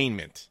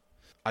entertainment.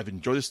 I've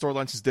enjoyed the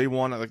storyline since day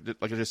one. Like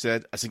I just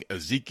said, I think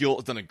Ezekiel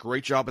has done a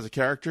great job as a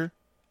character.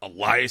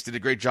 Elias did a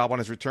great job on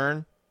his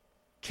return.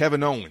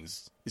 Kevin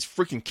Owens is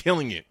freaking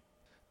killing it.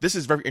 This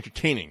is very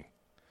entertaining.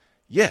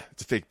 Yeah,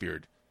 it's a fake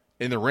beard.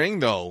 In the ring,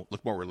 though,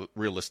 look more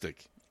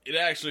realistic. It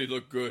actually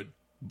looked good.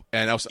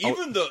 And I was,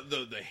 even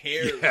the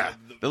hair, yeah,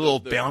 the little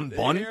bun. The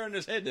hair on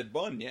his head, that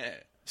bun, yeah.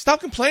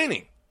 Stop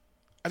complaining.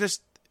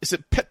 It's a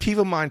pet peeve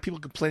of mine. People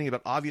complaining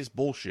about obvious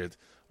bullshit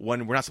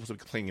when we're not supposed to be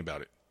complaining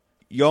about it.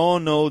 Y'all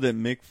know that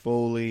Mick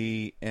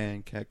Foley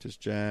and Cactus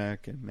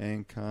Jack and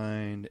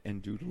Mankind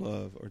and Dude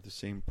Love are the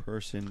same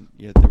person,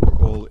 yet they were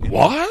all in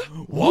What?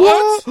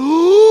 What?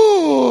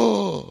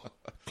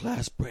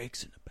 Glass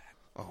breaks in the back.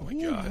 Oh my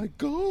god. Oh my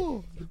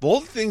god. All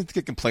the things to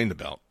get complained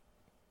about.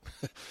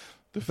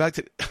 The fact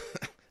that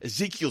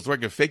Ezekiel's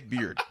wearing a fake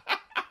beard.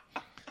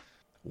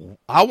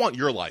 I want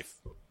your life.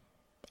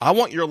 I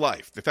want your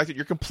life. The fact that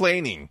you're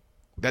complaining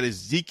that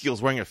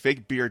Ezekiel's wearing a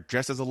fake beard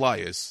dressed as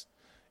Elias,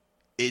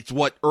 it's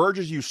what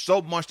urges you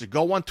so much to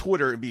go on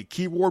Twitter and be a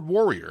keyboard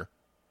warrior.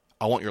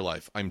 I want your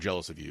life. I'm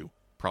jealous of you.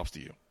 Props to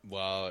you.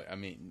 Well, I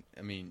mean,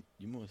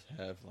 you must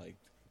have like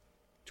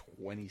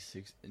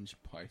 26-inch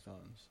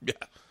pythons. Yeah.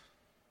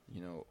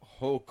 You know,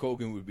 Hulk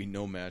Hogan would be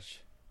no match,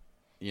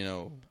 you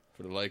know,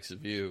 for the likes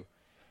of you.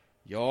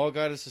 Y'all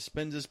gotta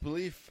suspend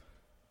disbelief.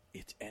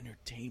 It's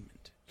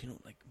entertainment. You know,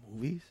 like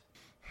movies.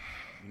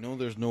 You know,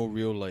 there's no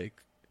real,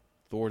 like,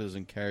 Thor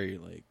doesn't carry,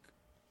 like,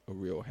 a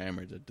real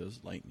hammer that does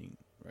lightning,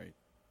 right?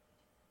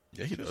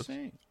 Yeah, he does.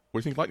 Saying.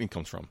 Where do you think lightning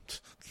comes from?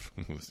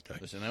 This guy.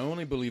 Listen, I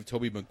only believe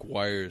Tobey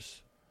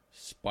Maguire's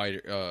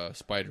spider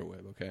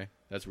web, okay?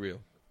 That's real.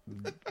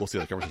 We'll see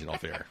that conversation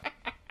off air.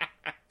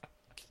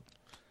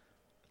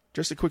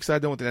 Just a quick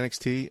side note with the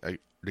NXT.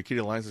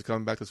 Nikita Lyons is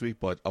coming back this week,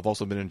 but I've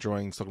also been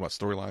enjoying, talking about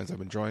storylines I've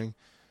been enjoying.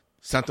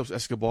 Santos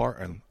Escobar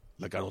and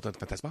Legado del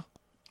Fantasma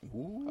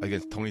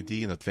against Tony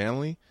D and the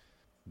family.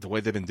 The way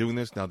they've been doing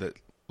this, now that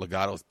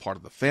Legado is part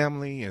of the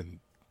family and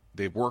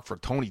they work for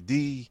Tony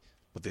D,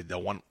 but they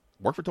don't want to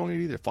work for Tony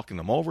D, they're fucking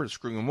them over, they're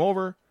screwing them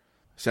over.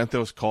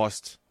 Santos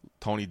cost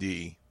Tony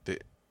D the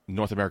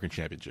North American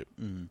Championship.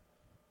 Mm-hmm.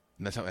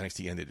 And that's how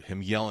NXT ended,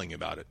 him yelling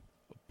about it.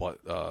 But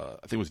I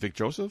think it was Vic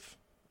Joseph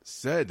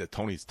said that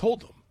Tony's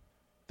told him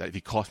that if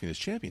he cost me this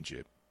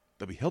championship,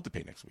 they'll be held to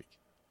pay next week.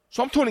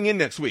 So I'm tuning in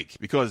next week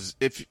because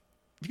if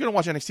you're going to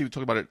watch NXT, we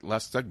talked about it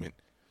last segment,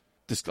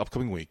 this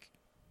upcoming week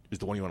is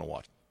the one you want to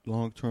watch.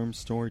 Long-term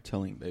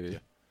storytelling, baby. Yeah.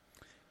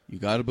 You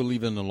got to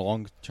believe in the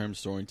long-term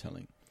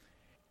storytelling.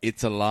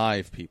 It's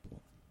alive,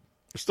 people.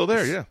 It's still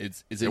there, yeah.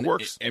 It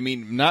works. I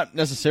mean, not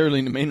necessarily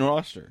in the main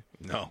roster.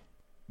 No.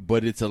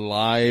 But it's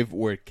alive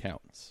where it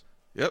counts.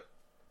 Yep.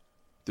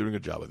 Doing a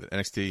good job with it.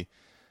 NXT, I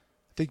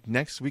think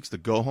next week's the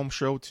go-home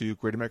show to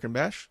Great American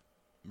Bash.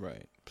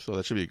 Right. So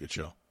that should be a good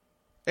show.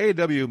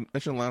 AEW,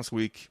 mentioned last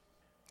week,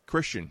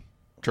 Christian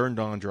turned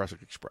on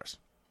Jurassic Express.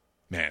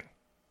 Man,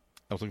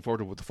 I was looking forward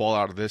to what the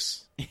fallout of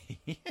this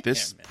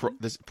this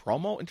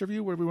promo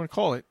interview, whatever you want to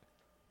call it.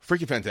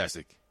 Freaking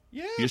fantastic.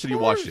 Yeah, you said you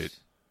watched it.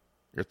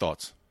 Your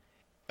thoughts?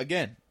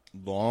 Again,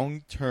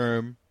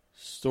 long-term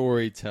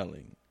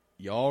storytelling.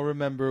 Y'all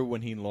remember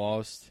when he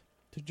lost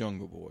to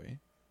Jungle Boy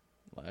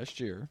last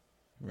year,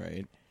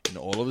 right? And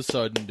all of a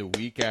sudden, the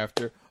week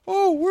after,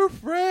 Oh, we're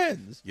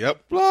friends.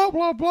 Yep. Blah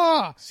blah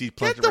blah. See, Get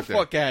punch it the right there.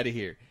 fuck out of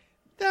here.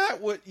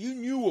 You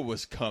knew what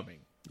was coming.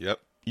 Yep.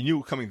 You knew it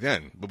was coming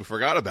then, but we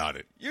forgot about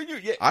it. You knew.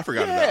 Yeah, I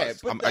forgot about it.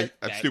 but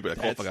I'm stupid. I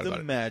totally That's forgot the about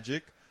it.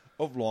 magic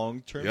of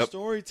long-term Yep.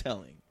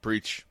 storytelling.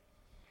 Preach.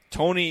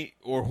 Tony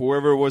or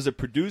whoever it was that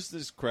produced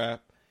this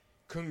crap,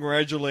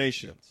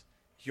 congratulations.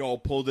 Y'all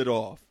pulled it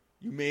off.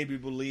 You made me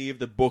believe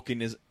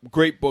that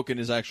great booking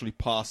is actually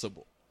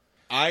possible.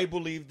 I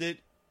believed it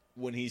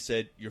when he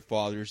said, your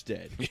father's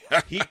dead.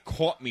 He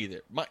caught me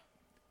there.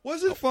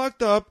 Was it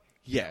fucked up?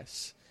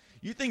 Yes.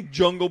 You think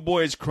Jungle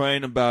Boy is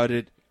crying about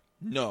it?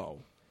 No.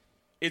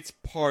 It's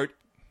part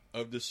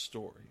of the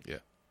story. Yeah.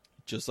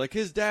 Just like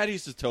his dad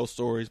used to tell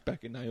stories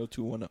back in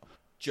 90210.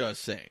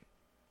 Just saying.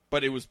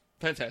 But it was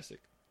fantastic.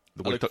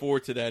 I look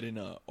forward to that in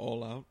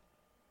All Out.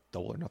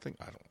 Double or Nothing?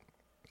 I don't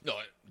know. No,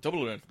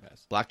 Double or Nothing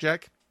pass.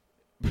 Blackjack?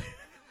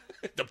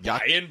 The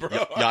buy-in, bro.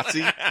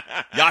 Yahtzee?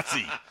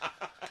 Yahtzee.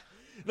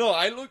 No,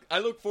 I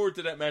look forward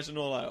to that match in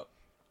All Out.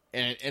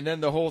 And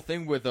then the whole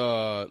thing with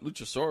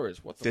Luchasaurus.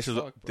 What the fuck,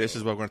 bro? This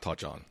is what we're going to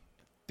touch on.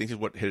 This is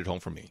what hit it home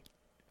for me.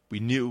 We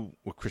knew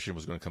what Christian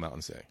was going to come out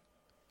and say.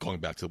 Going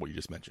back to what you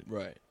just mentioned.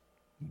 Right.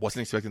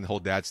 Wasn't expecting the whole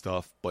dad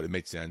stuff, but it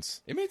made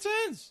sense. It made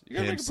sense. You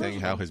gotta Him make it saying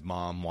personal. how his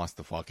mom wants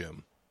to fuck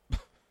him.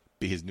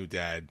 Be his new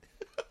dad.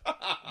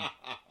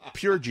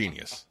 Pure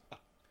genius.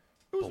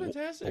 It was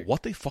fantastic. But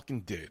what they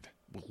fucking did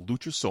with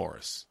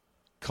Luchasaurus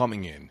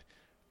coming in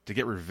to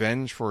get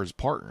revenge for his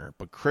partner,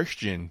 but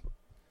Christian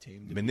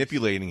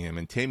manipulating him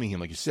and taming him,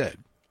 like you said.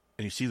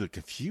 And you see the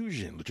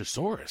confusion.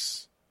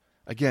 Luchasaurus.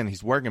 Again,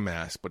 he's wearing a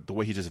mask, but the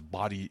way he just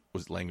body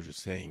was language was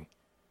saying.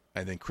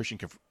 And then Christian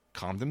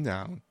calmed him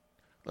down.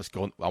 Let's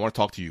go. I want to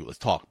talk to you. Let's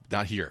talk.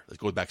 Not here. Let's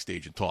go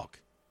backstage and talk.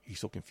 He's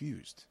so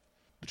confused.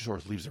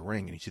 Luchasaurus leaves the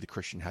ring, and you see the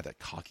Christian have that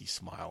cocky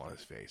smile on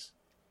his face.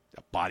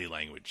 That body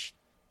language.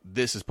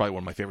 This is probably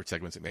one of my favorite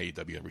segments in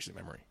AEW in recent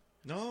memory.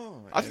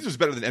 No. I think this was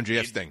better than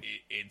MJF's thing.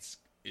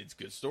 It's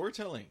good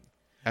storytelling.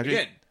 MJ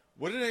Again,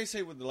 what did I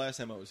say with the last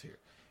time I was here?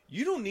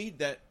 You don't need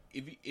that.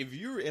 If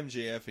you're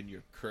MJF and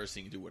you're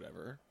cursing, do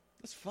whatever.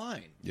 That's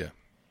fine. Yeah.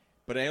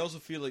 But I also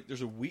feel like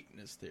there's a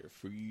weakness there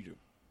for you to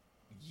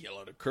yell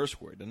out a curse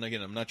word. And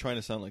again, I'm not trying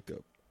to sound like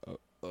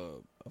a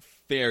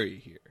fairy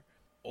here.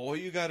 All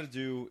you got to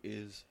do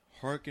is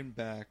harken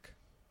back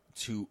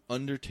to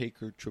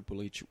Undertaker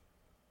Triple H,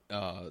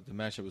 the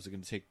match that was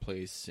going to take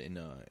place in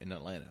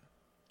Atlanta.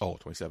 Oh,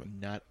 27.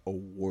 Not a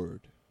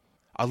word.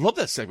 I love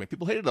that segment.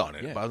 People hated on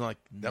it. Yeah. But I was like,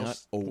 Not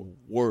a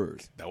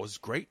word. that was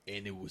great.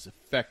 And it was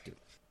effective.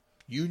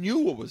 You knew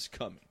what was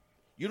coming.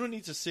 You don't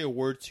need to say a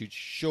word to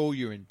show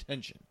your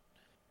intention.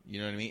 You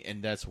know what I mean?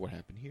 And that's what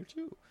happened here,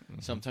 too.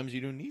 Mm-hmm. Sometimes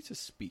you don't need to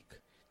speak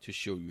to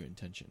show your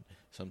intention.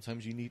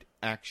 Sometimes you need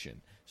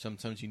action.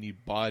 Sometimes you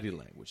need body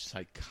language,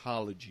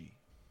 psychology,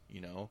 you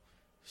know?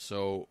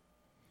 So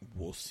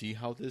we'll see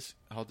how this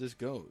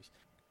goes.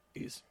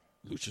 Is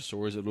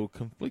Luchasaurus a little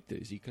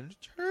conflicted? Is he going to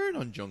turn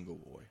on Jungle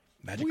Boy?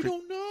 We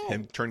don't know.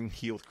 Him turning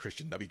heel with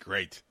Christian, that'd be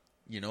great.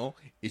 You know,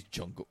 is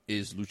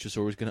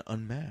Luchasaurus going to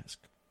unmask?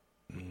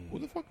 Who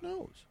the fuck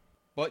knows?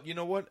 But you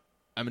know what?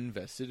 I'm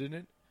invested in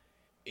it.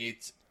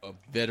 It's a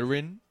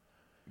veteran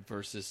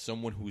versus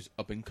someone who's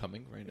up and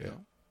coming right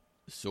now.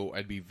 So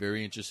I'd be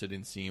very interested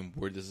in seeing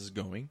where this is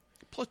going.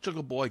 Plus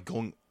Jungle Boy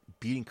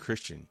beating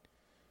Christian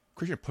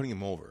putting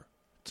him over.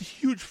 It's a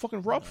huge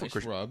fucking rub for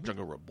Christian. Rub.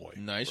 Jungle Boy.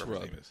 Nice whatever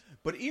rub. his name is.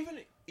 But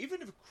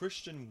even if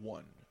Christian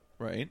won,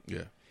 right?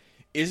 Yeah.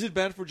 Is it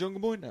bad for Jungle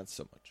Boy? Not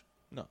so much.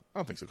 No. I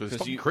don't think so, because it's 'Cause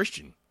fucking you-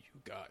 Christian.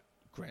 You got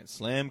Grand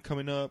Slam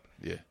coming up.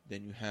 Yeah.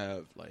 Then you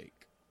have like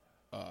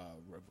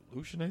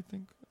Revolution, I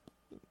think,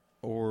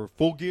 or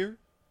Full Gear.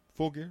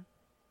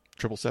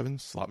 777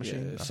 slot machine. I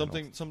Yeah, don't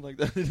know. something like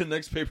that. The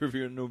next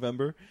pay-per-view in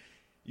November.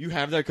 You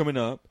have that coming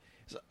up.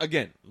 So,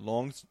 again,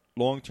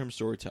 long-term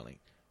storytelling.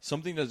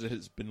 Something that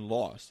has been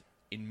lost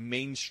in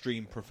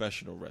mainstream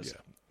professional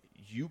wrestling.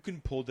 Yeah. You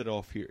can pull that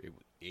off here.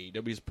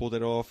 AEW has pulled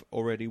it off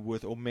already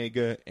with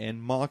Omega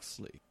and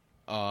Moxley.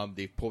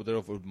 They've pulled it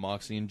off with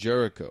Moxley and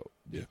Jericho.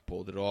 They've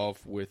pulled it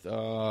off with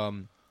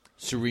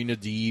Serena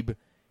Deeb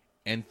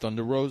and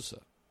Thunder Rosa.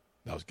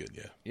 That was good,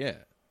 yeah. Yeah.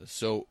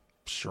 So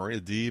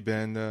Serena Deeb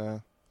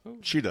and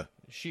Shida.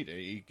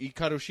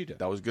 Hikaru Shida.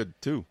 That was good,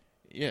 too.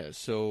 Yeah,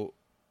 so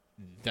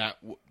that,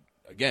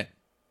 again,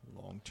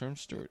 long-term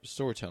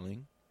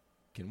storytelling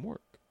can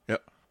work.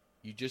 Yep.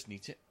 You just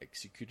need to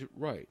execute it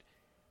right.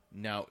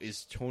 Now,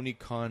 is Tony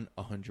Khan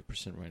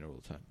 100% right all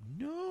the time?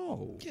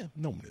 No. Yeah,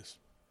 no one is.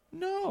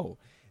 No.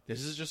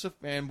 This is just a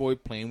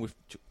fanboy playing with,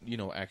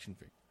 action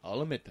figures.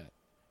 I'll admit that.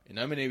 And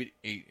I'm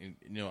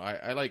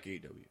I like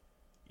AEW.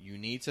 You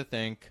need to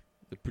thank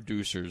the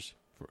producers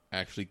for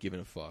actually giving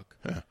a fuck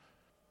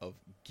of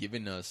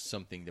giving us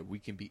something that we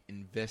can be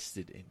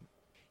invested in.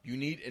 You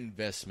need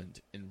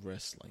investment in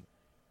wrestling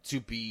to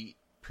be,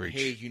 Preach.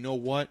 hey, you know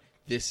what?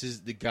 This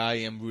is the guy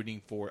I'm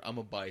rooting for. I'm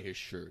going to buy his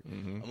shirt.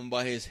 Mm-hmm. I'm going to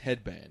buy his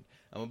headband.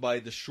 I'm going to buy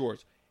the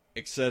shorts,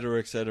 etc.,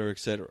 etc.,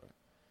 etc.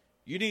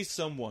 You need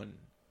someone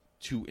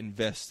to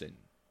invest in.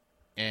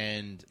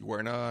 And You're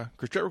wearing a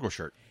Chris Jericho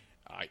shirt.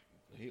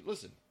 hey,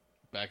 listen,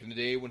 back in the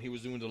day when he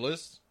was doing the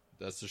list,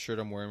 that's the shirt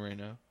I'm wearing right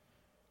now.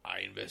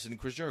 I invested in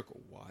Chris Jericho.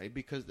 Why?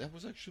 Because that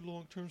was actually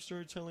long-term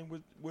storytelling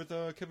with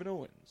Kevin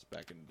Owens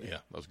back in the day. Yeah,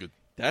 that was good.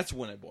 That's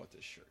when I bought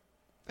this shirt.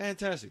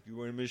 Fantastic. You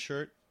wearing his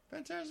shirt?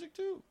 Fantastic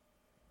too.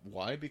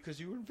 Why? Because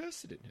you were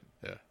invested in him.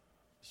 Yeah.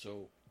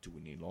 So, do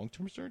we need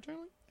long-term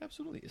storytelling?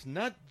 Absolutely. It's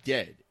not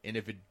dead, and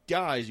if it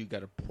dies, you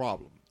got a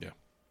problem. Yeah.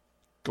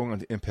 Going on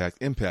to Impact.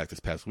 Impact this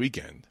past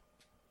weekend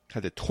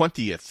had the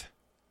 20th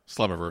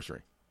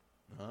Slammiversary.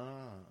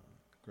 Ah,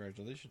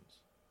 congratulations.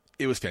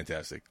 It was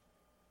fantastic.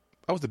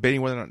 I was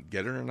debating whether or not to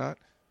get it or not.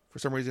 For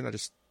some reason,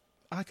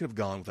 I could have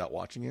gone without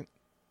watching it.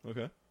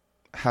 Okay.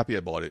 Happy I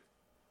bought it.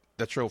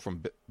 That show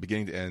from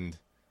beginning to end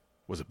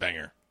was a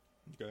banger.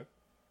 Okay.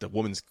 The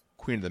Women's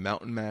Queen of the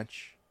Mountain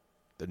match,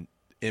 the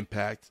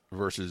Impact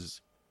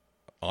versus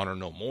Honor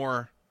No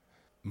More,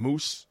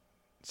 Moose,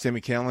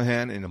 Sami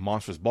Callihan in a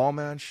Monstrous Ball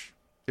match.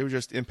 It was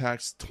just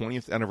Impact's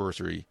 20th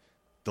anniversary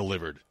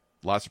delivered.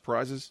 A lot of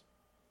surprises,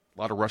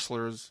 a lot of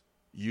wrestlers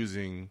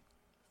using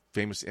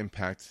famous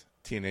Impact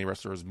TNA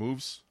wrestlers'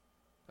 moves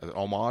as an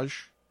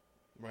homage.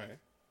 Right.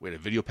 We had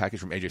a video package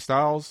from AJ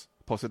Styles,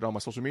 posted it on my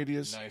social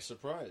medias. Nice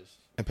surprise.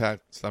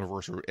 Impact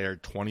Slammiversary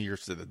aired 20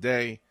 years to the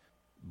day,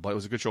 but it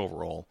was a good show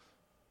overall.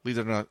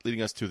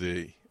 Leading us to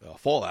the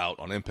fallout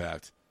on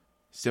Impact.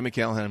 Sami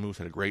Callihan and Moose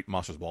had a great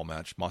Monsters Ball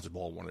match. Monsters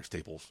Ball, one of their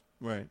staples.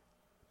 Right.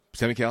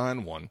 Sami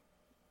Callihan won.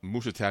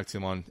 Moose attacked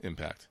him on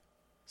Impact.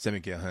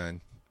 Sami Callihan,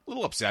 a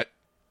little upset.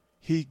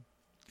 He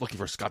looking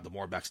for Scott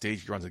D'Amore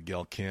backstage. He runs into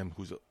Gail Kim,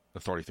 who's an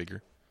authority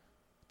figure.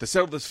 To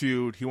settle this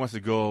feud, he wants to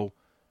go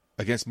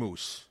against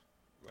Moose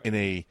in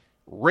a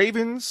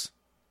Ravens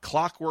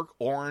Clockwork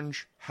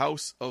Orange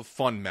House of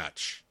Fun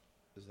match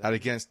at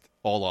Against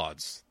All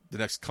Odds, the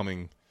next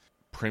coming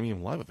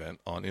premium live event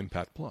on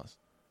Impact Plus.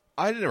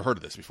 I had never heard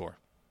of this before.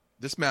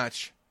 This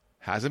match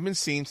hasn't been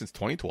seen since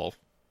 2012,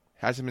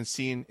 hasn't been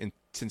seen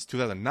since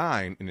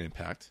 2009 in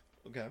Impact.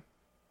 Okay.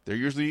 There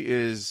usually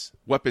is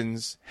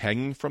weapons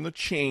hanging from the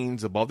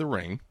chains above the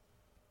ring.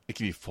 It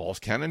can be false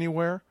count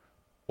anywhere,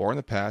 or in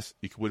the past,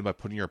 you could win by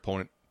putting your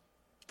opponent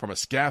from a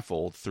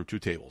scaffold through two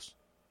tables.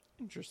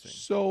 Interesting.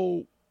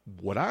 So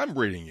what I'm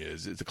reading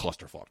is it's a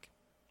clusterfuck.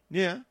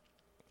 Yeah.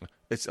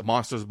 It's a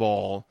Monsters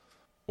Ball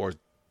or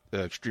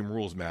the Extreme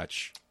Rules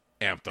match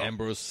amped up.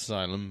 Ambrose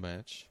Asylum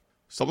match.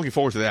 So I'm looking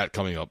forward to that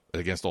coming up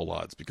Against All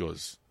Odds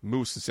because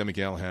Moose and Sami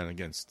Callihan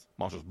against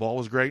Monsters Ball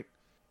was great.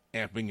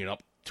 Amping it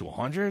up to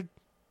 100.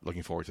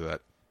 Looking forward to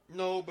that.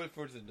 No, but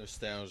for the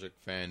nostalgic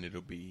fan,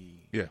 it'll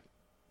be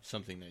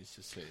something nice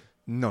to see.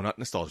 No, not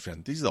nostalgia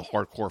fans. These are the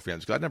hardcore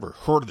fans because I've never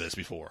heard of this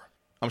before.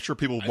 I'm sure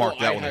people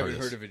marked out when I they heard haven't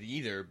this. heard of it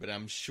either, but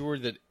I'm sure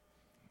that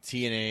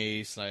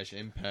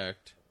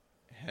TNA/Impact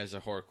has a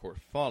hardcore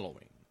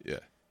following. Yeah.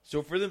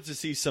 So for them to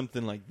see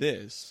something like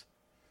this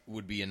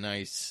would be a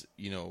nice,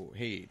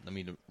 hey, let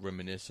me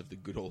reminisce of the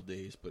good old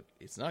days, but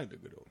it's not the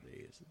good old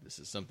days. This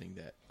is something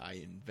that I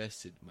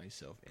invested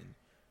myself in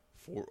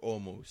for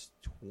almost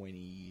 20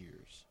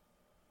 years.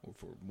 Or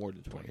for more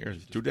than 20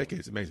 years. 2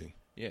 decades. Amazing.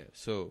 Yeah,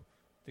 so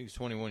I think it's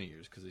 21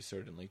 years because they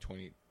started in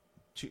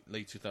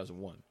late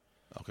 2001.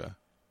 Okay.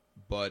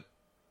 But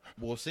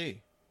we'll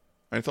see.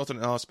 Any thoughts on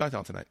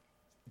SmackDown tonight?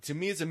 To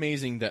me, it's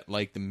amazing that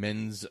like the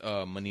men's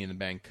Money in the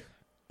Bank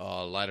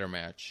ladder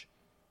match,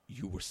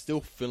 you were still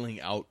filling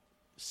out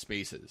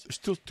spaces. There's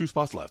still 2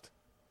 spots left.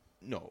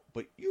 No,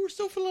 but you were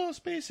still filling out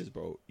spaces,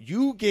 bro.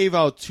 You gave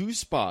out 2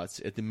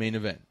 spots at the main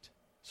event.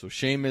 So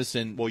Sheamus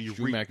and Drew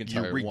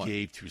McIntyre you won.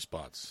 regave 2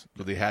 spots,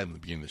 but they had them at the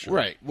beginning of the show.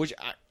 Right, which,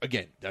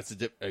 that's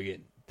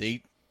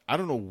I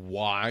don't know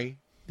why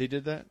they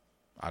did that.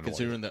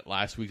 Considering that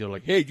last week they're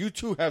like, hey, you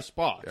 2 have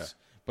spots.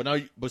 Yeah.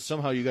 But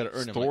somehow you got to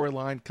earn them.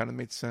 Storyline kind of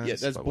made sense. Yeah,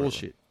 that's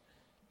bullshit.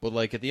 But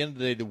like at the end of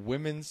the day, the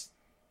women's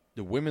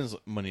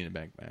Money in the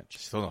Bank match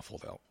still not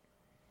full out.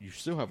 You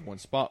still have 1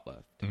 spot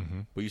left,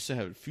 but you still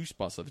have a few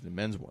spots left in the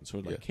men's one. So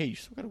it's like, hey, you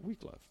still got a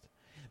week left.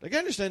 Like I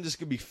understand this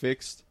could be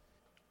fixed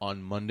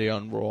on Monday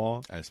on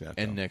Raw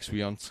and next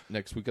week on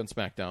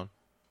SmackDown,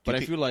 but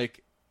I feel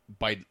like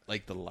by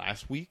like the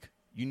last week,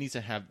 you need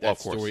to have that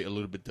story a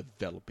little bit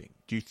developing.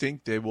 Do you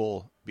think they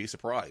will be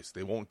surprised?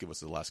 They won't give us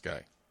the last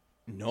guy.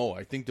 No,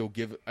 I think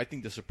I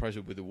think the surprise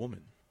will be the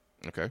woman.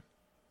 Okay.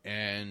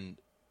 And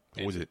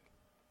who was it?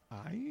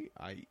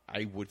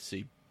 I would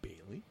say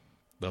Bayley.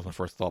 That was my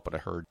first thought, but I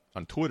heard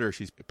on Twitter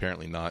she's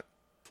apparently not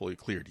fully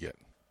cleared yet.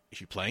 Is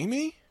she playing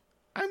me?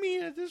 I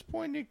mean, at this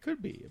point, it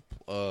could be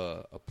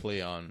a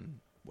play on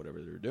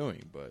whatever they're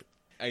doing, but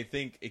I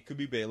think it could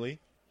be Bayley.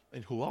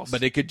 And who else?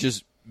 But they could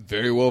just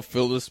very well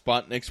fill the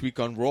spot next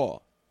week on Raw.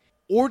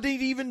 Or they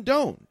even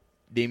don't.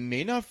 They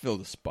may not fill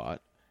the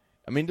spot.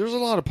 I mean, there's a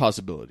lot of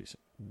possibilities.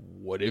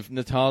 What if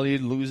Natalya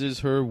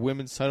loses her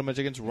women's title match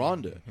against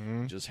Ronda?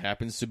 Just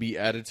happens to be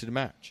added to the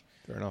match.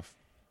 Fair enough.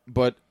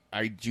 But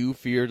I do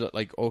fear that,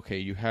 like, okay,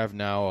 you have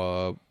now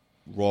a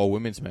Raw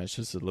women's match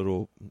that's a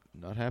little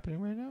not happening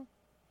right now.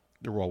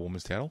 The Raw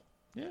Women's title?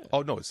 Yeah.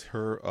 Oh, no, it's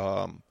her,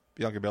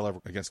 Bianca Belair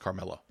against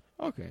Carmella.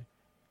 Okay.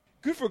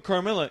 Good for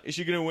Carmella. Is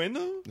she going to win,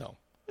 though? No.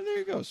 And there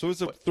you go. So it's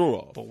a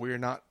throw-off. But we're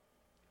not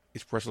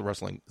It's professional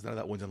wrestling. It's not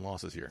about wins and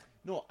losses here.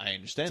 No, I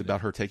understand. It's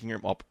about her taking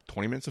him up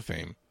 20 minutes of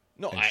fame.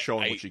 no, and I,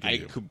 showing I, what she can I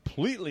do.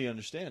 completely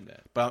understand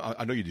that. But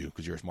I know you do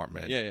because you're a smart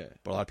man. Yeah.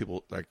 But a lot of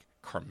people, like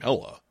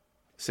Carmella,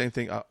 same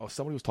thing.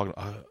 Somebody was talking.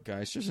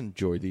 Guys, just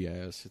enjoy the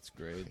ass. It's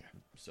great.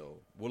 So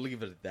we'll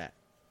leave it at that.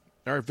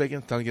 All right,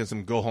 Vegan, time to get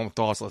some go-home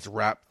thoughts. Let's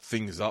wrap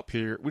things up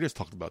here. We just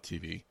talked about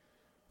TV.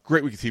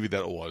 Great week of TV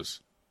that it was.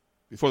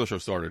 Before the show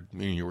started,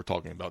 me and you were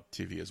talking about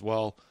TV as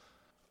well.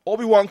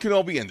 Obi-Wan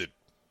Kenobi ended.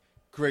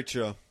 Great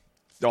show.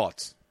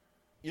 Thoughts?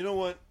 You know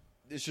what?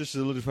 This just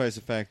solidifies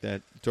the fact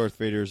that Darth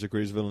Vader is the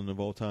greatest villain of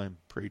all time.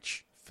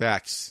 Preach.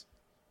 Facts.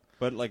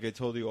 But like I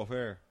told you off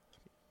air,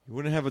 you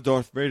wouldn't have a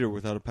Darth Vader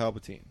without a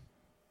Palpatine.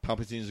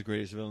 Palpatine is the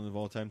greatest villain of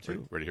all time,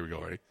 too. Ready? Here we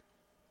go. Ready?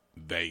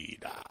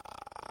 Vader.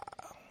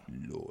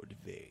 Lord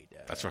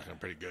Vader. That's fucking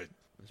pretty good.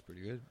 That's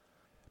pretty good.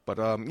 But,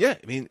 yeah,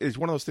 I mean, it's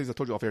one of those things I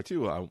told you off air,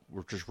 too.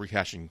 We're just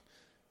rehashing.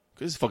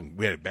 Because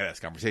we had a badass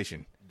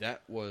conversation.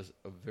 That was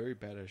a very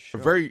badass show.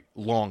 A very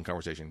long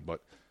conversation,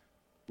 but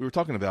we were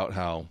talking about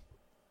how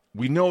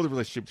we know the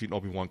relationship between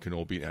Obi-Wan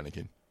Kenobi and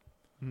Anakin.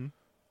 Mm-hmm.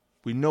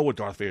 We know what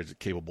Darth Vader is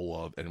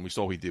capable of, and we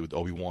saw what he did with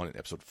Obi-Wan in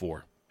Episode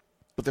 4.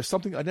 But there's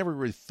something I never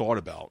really thought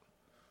about.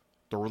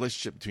 The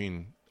relationship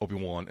between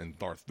Obi-Wan and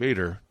Darth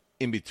Vader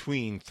in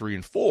between 3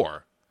 and 4.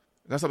 And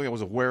that's something I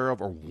was aware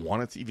of or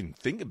wanted to even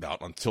think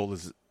about until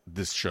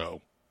this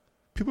show.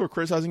 People are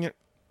criticizing it.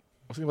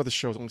 I was thinking about this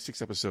show. It's only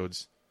 6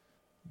 episodes.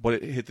 But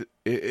it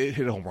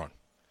hit a home run.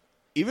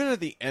 Even at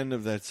the end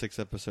of that 6th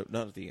episode,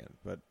 not at the end,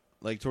 but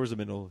like towards the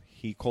middle,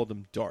 he called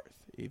him Darth.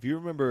 If you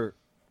remember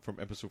from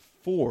Episode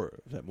 4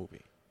 of that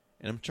movie,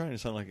 and I'm trying to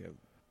sound like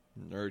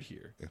a nerd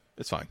here. Yeah,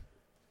 it's fine.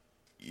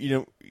 You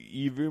know,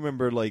 you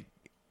remember like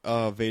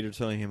Vader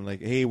telling him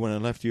like, "Hey, when I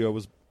left you, I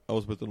was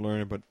with the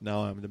learner, but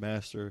now I'm the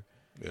master."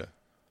 Yeah.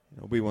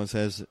 Obi-Wan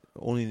says,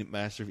 "Only the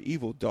master of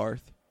evil,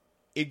 Darth."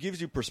 It gives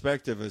you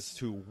perspective as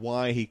to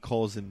why he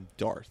calls him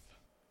Darth.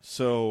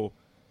 So,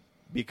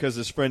 because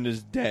his friend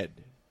is dead,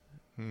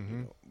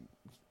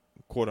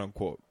 quote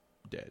unquote,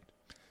 dead.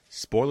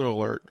 Spoiler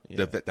alert: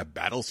 Yeah. the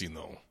battle scene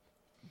though.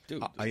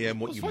 Dude, I am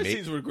what those you fight made.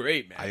 scenes were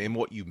great, man. I am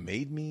what you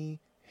made me.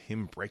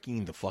 Him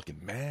breaking the fucking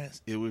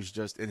mask. It was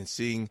just and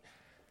seeing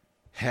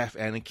half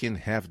Anakin,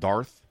 half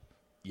Darth.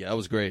 Yeah, that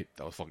was great.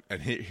 That was fucking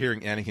and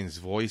hearing Anakin's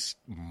voice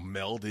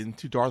meld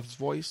into Darth's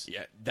voice.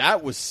 Yeah,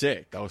 that was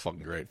sick. That was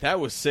fucking great. That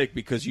was sick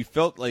because you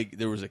felt like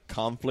there was a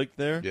conflict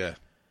there. Yeah.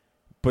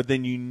 But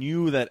then you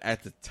knew that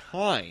at the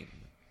time,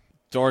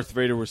 Darth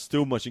Vader was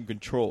still much in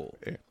control.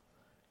 Yeah.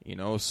 You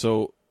know,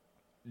 so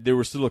there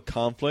was still a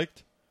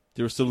conflict.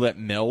 There was still that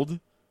meld,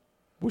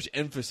 which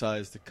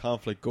emphasized the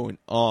conflict going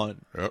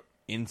on Yep.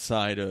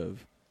 inside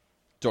of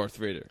Darth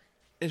Vader.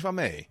 If I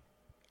may,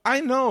 I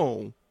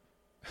know.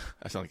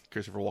 I sound like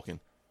Christopher Walken.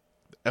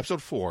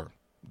 Episode 4,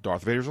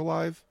 Darth Vader's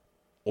alive.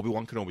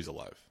 Obi-Wan Kenobi's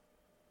alive.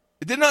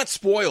 It did not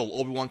spoil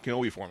Obi-Wan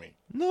Kenobi for me.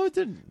 No, it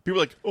didn't. People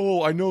are like,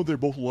 oh, I know they're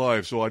both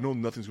alive, so I know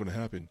nothing's going to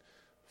happen.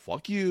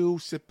 Fuck you.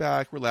 Sit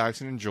back,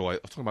 relax, and enjoy. I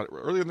was talking about it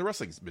earlier in the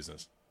wrestling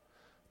business.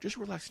 Just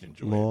relax and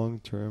enjoy.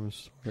 Long-term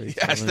storytelling.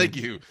 Yes, thank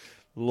you.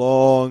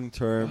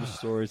 Long-term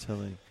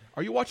storytelling.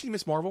 Are you watching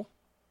Miss Marvel?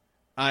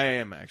 I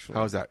am, actually.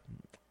 How's that?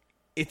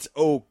 It's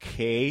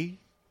okay,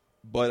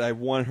 but I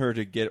want her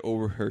to get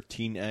over her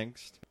teen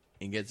angst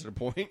and get to the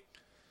point.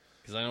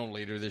 Because I know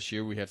later this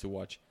year we have to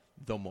watch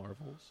The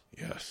Marvels.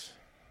 Yes.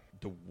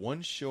 The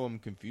one show I'm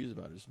confused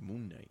about is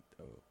Moon Knight,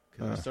 though.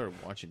 Because I started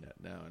watching that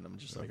now, and I'm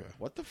just like, Okay.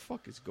 what the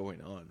fuck is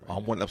going on? Right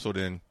I'm now? one episode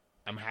in.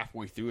 I'm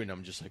halfway through, and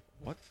I'm just like,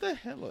 what the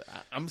hell?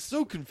 I'm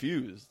so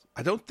confused.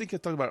 I don't think I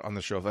talked about it on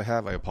the show. If I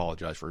have, I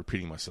apologize for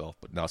repeating myself.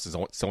 But now, since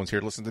someone's here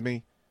to listen to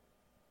me,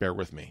 bear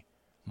with me.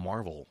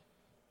 Marvel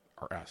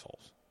are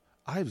assholes.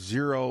 I have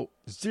zero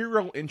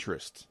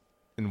interest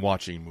in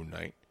watching Moon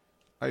Knight.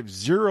 I have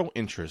zero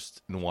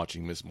interest in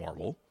watching Miss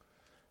Marvel.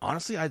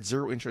 Honestly, I had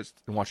zero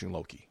interest in watching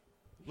Loki.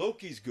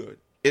 Loki's good.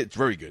 It's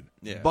very good.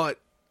 Yeah. But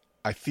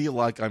I feel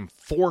like I'm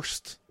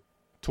forced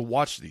to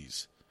watch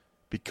these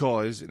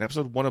because in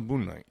episode 1 of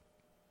Moon Knight,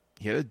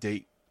 he had a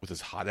date with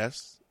his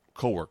hot-ass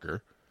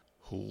coworker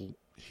who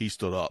he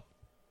stood up.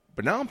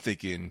 But now I'm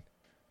thinking,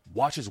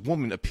 watch this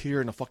woman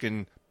appear in a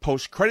fucking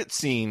post-credit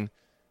scene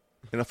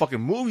in a fucking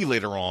movie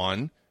later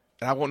on,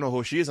 and I won't know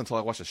who she is until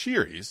I watch the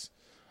series.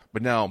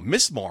 But now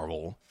Miss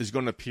Marvel is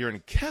going to appear in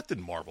Captain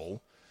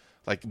Marvel.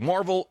 Like,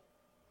 Marvel,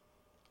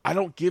 I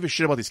don't give a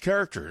shit about these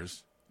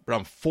characters, but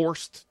I'm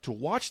forced to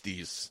watch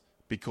these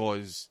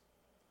because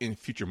in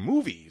future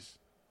movies,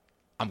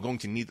 I'm going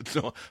to need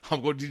to know,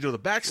 the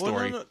backstory.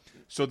 Well, no.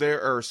 So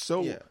there are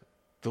Yeah.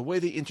 the way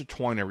they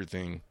intertwine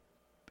everything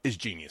is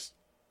genius.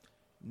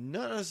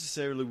 Not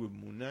necessarily with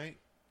Moon Knight,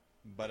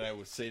 but I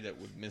would say that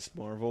with Miss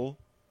Marvel,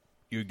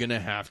 you're going to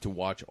have to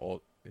watch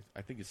all,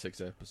 I think it's 6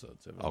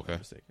 episodes, if I'm Okay. not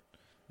mistaken.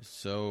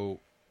 So,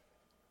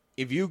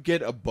 if you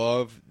get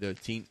above the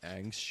teen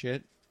angst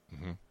shit,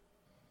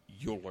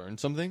 you'll learn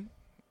something.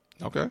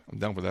 Okay, I'm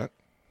down for that.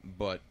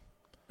 But,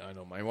 I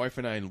know, my wife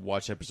and I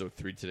watched episode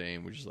 3 today,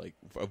 and we're just like,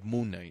 of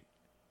Moon Knight,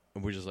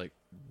 and we're just like,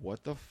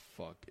 what the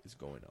fuck is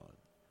going on?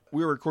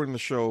 we were recording the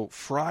show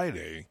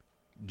Friday,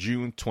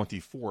 June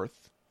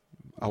 24th.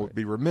 I would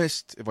be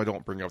remiss if I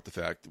don't bring up the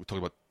fact that we're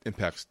talking about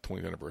Impact's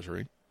 20th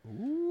anniversary.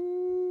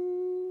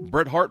 Ooh.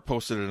 Bret Hart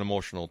posted an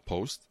emotional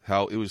post,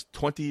 how it was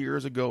 20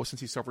 years ago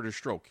since he suffered a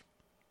stroke.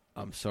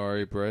 I'm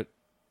sorry, Bret.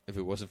 If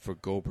it wasn't for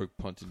Goldberg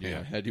punting you in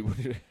the head, you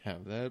wouldn't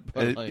have that.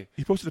 But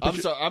he posted a picture.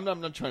 I'm sorry,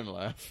 I'm not trying to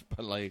laugh,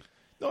 but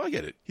no, I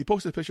get it. He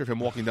posted a picture of him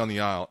walking down the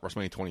aisle at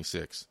WrestleMania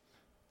 26,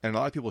 and a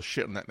lot of people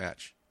shit on that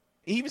match.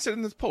 He even said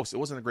in this post it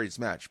wasn't the greatest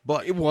match,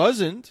 but it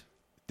wasn't.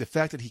 The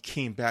fact that he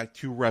came back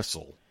to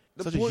wrestle,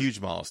 such a huge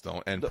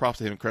milestone, and props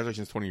to him.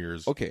 Congratulations, 20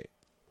 years. Okay,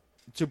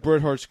 to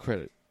Bret Hart's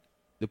credit,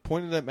 the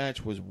point of that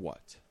match was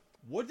what?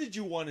 What did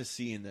you want to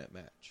see in that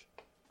match?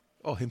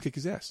 Oh, him kick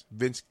his ass.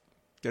 Vince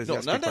get his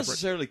ass. No, not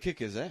necessarily kick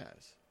his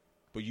ass,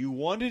 but you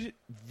wanted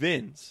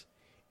Vince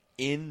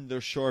in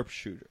the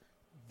sharpshooter.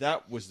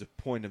 That was the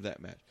point of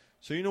that match.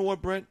 So you know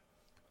what, Brent?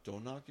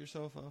 Don't knock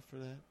yourself out for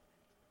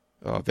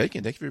that.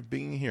 Vacant, thank you for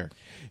being here.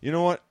 You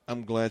know what?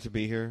 I'm glad to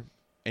be here.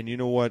 And you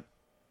know what?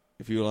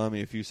 If you allow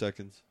me a few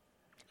seconds.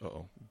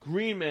 Uh-oh.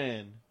 Green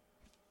Man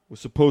was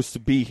supposed to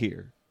be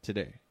here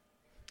today.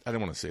 I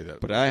didn't want to say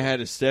that. But I had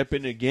to step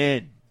in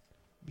again.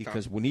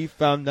 Because when he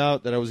found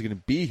out that I was going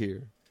to be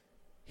here,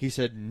 he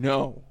said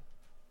no.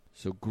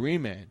 So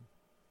Green Man,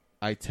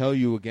 I tell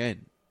you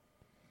again.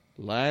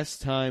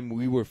 Last time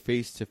we were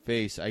face to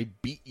face, I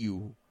beat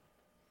you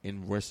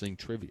in wrestling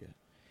trivia.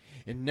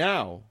 And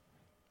now,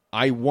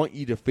 I want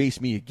you to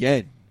face me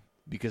again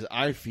because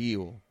I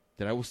feel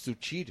that I was still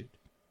cheated.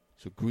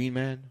 So Green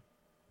Man,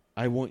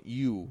 I want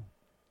you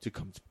to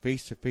come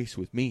face to face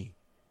with me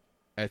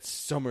at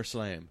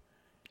SummerSlam.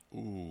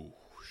 Ooh,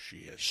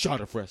 shit. Shot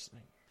of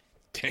Wrestling.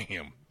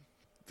 Damn.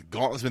 The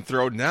gauntlet's been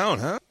thrown down,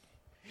 huh?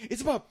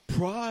 It's about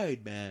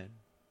pride, man.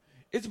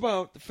 It's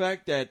about the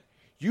fact that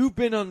you've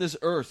been on this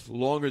earth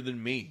longer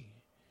than me,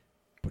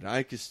 but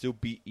I can still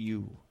beat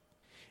you.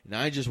 And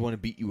I just want to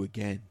beat you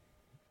again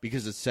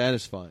because it's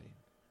satisfying.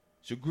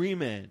 So, Green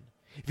Man,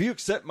 if you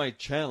accept my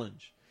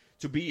challenge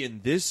to be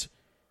in this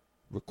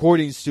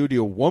recording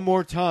studio one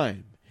more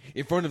time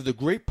in front of the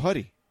Great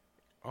Putty.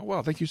 Oh,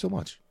 wow. Thank you so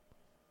much.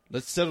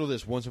 Let's settle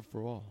this once and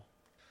for all.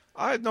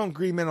 I've known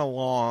Green Man a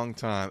long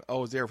time. I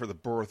was there for the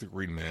birth of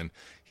Green Man.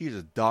 He's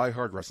a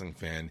diehard wrestling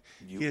fan.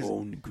 You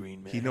own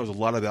Green Man. He knows a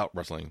lot about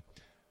wrestling.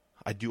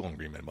 I do own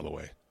Green Man, by the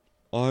way.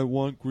 I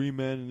want Green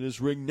Man in this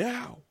ring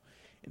now,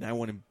 and I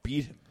want to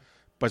beat him.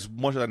 But as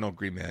much as I know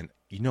Green Man,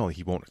 you know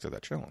he won't accept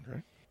that challenge,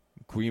 right?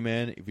 Green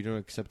Man, if you don't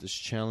accept this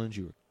challenge,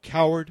 you're a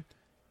coward,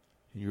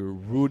 and you're a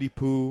Rudy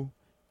Poo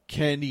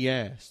candy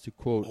ass, to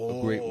quote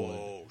a great one.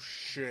 Oh,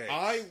 shit.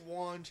 I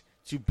want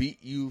to beat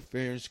you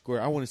fair and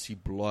square. I want to see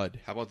blood.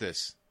 How about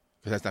this?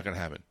 Because that's not going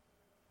to happen.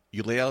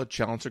 You lay out a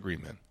challenge to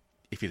Green Man.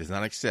 If he does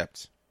not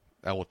accept,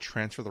 I will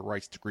transfer the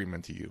rights to Green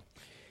Man to you.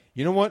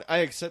 You know what? I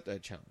accept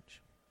that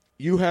challenge.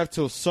 You have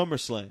till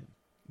SummerSlam,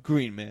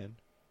 Green Man.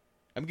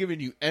 I'm giving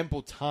you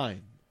ample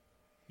time.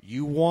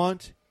 You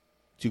want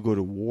to go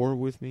to war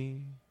with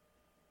me?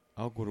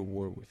 I'll go to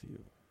war with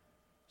you.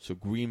 So,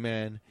 Green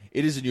Man,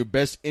 it is in your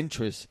best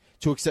interest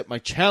to accept my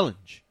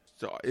challenge.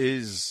 So,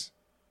 is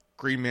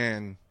Green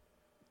Man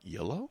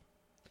yellow?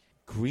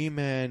 Green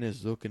Man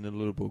is looking a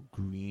little bit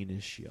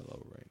greenish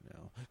yellow right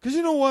now. Because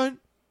you know what?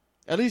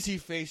 At least he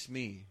faced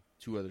me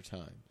 2 other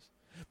times.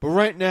 But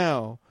right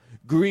now,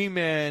 Green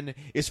Man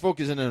is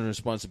focusing on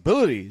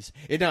responsibilities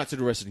and not to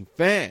the wrestling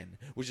fan,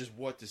 which is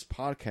what this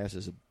podcast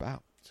is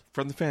about.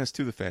 From the fans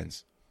to the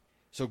fans.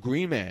 So,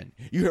 Green Man,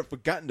 you have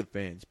forgotten the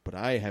fans, but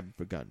I haven't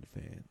forgotten the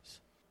fans.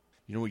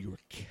 You know what? You're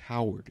a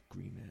coward,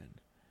 Green Man.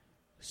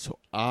 So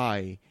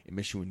I am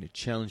issuing a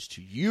challenge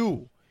to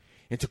you.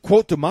 And to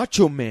quote the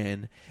Macho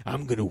Man,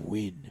 I'm going to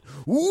win.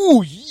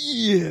 Ooh,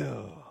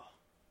 yeah.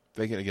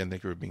 Vacant, again,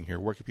 thank you for being here.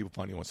 Where can people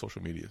find you on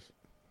social media?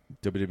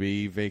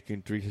 WWE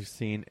Vacant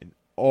 316 and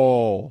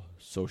all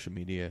social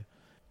media.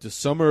 The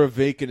summer of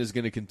Vacant is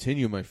going to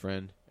continue, my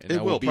friend. And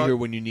I will be here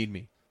when you need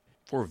me.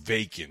 For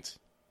Vacant.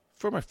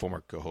 For my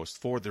former co-host.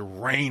 For the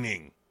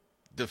reigning,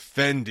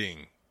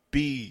 defending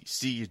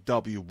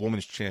BCW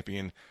Women's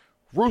Champion,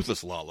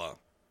 Ruthless Lala.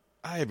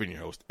 I have been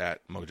your host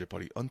at Mojo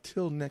Putty.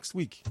 Until next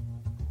week.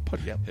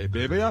 Putty out. Hey,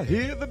 baby, I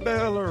hear the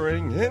bell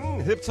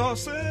ringing, hip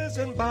tosses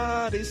and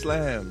body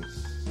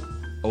slams.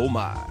 Oh,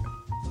 my.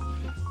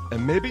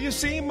 And maybe you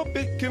seem a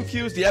bit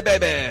confused. Yeah,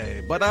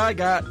 baby, but I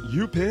got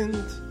you pinned.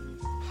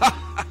 Ha,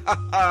 ha,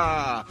 ha,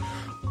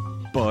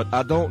 ha. But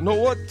I don't know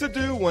what to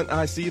do when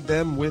I see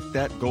them with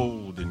that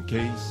golden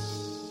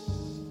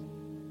case.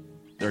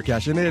 They're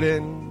cashing it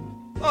in.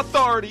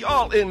 Authority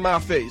all in my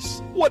face.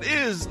 What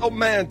is a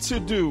man to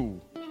do?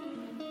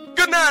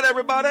 Good night,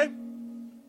 everybody.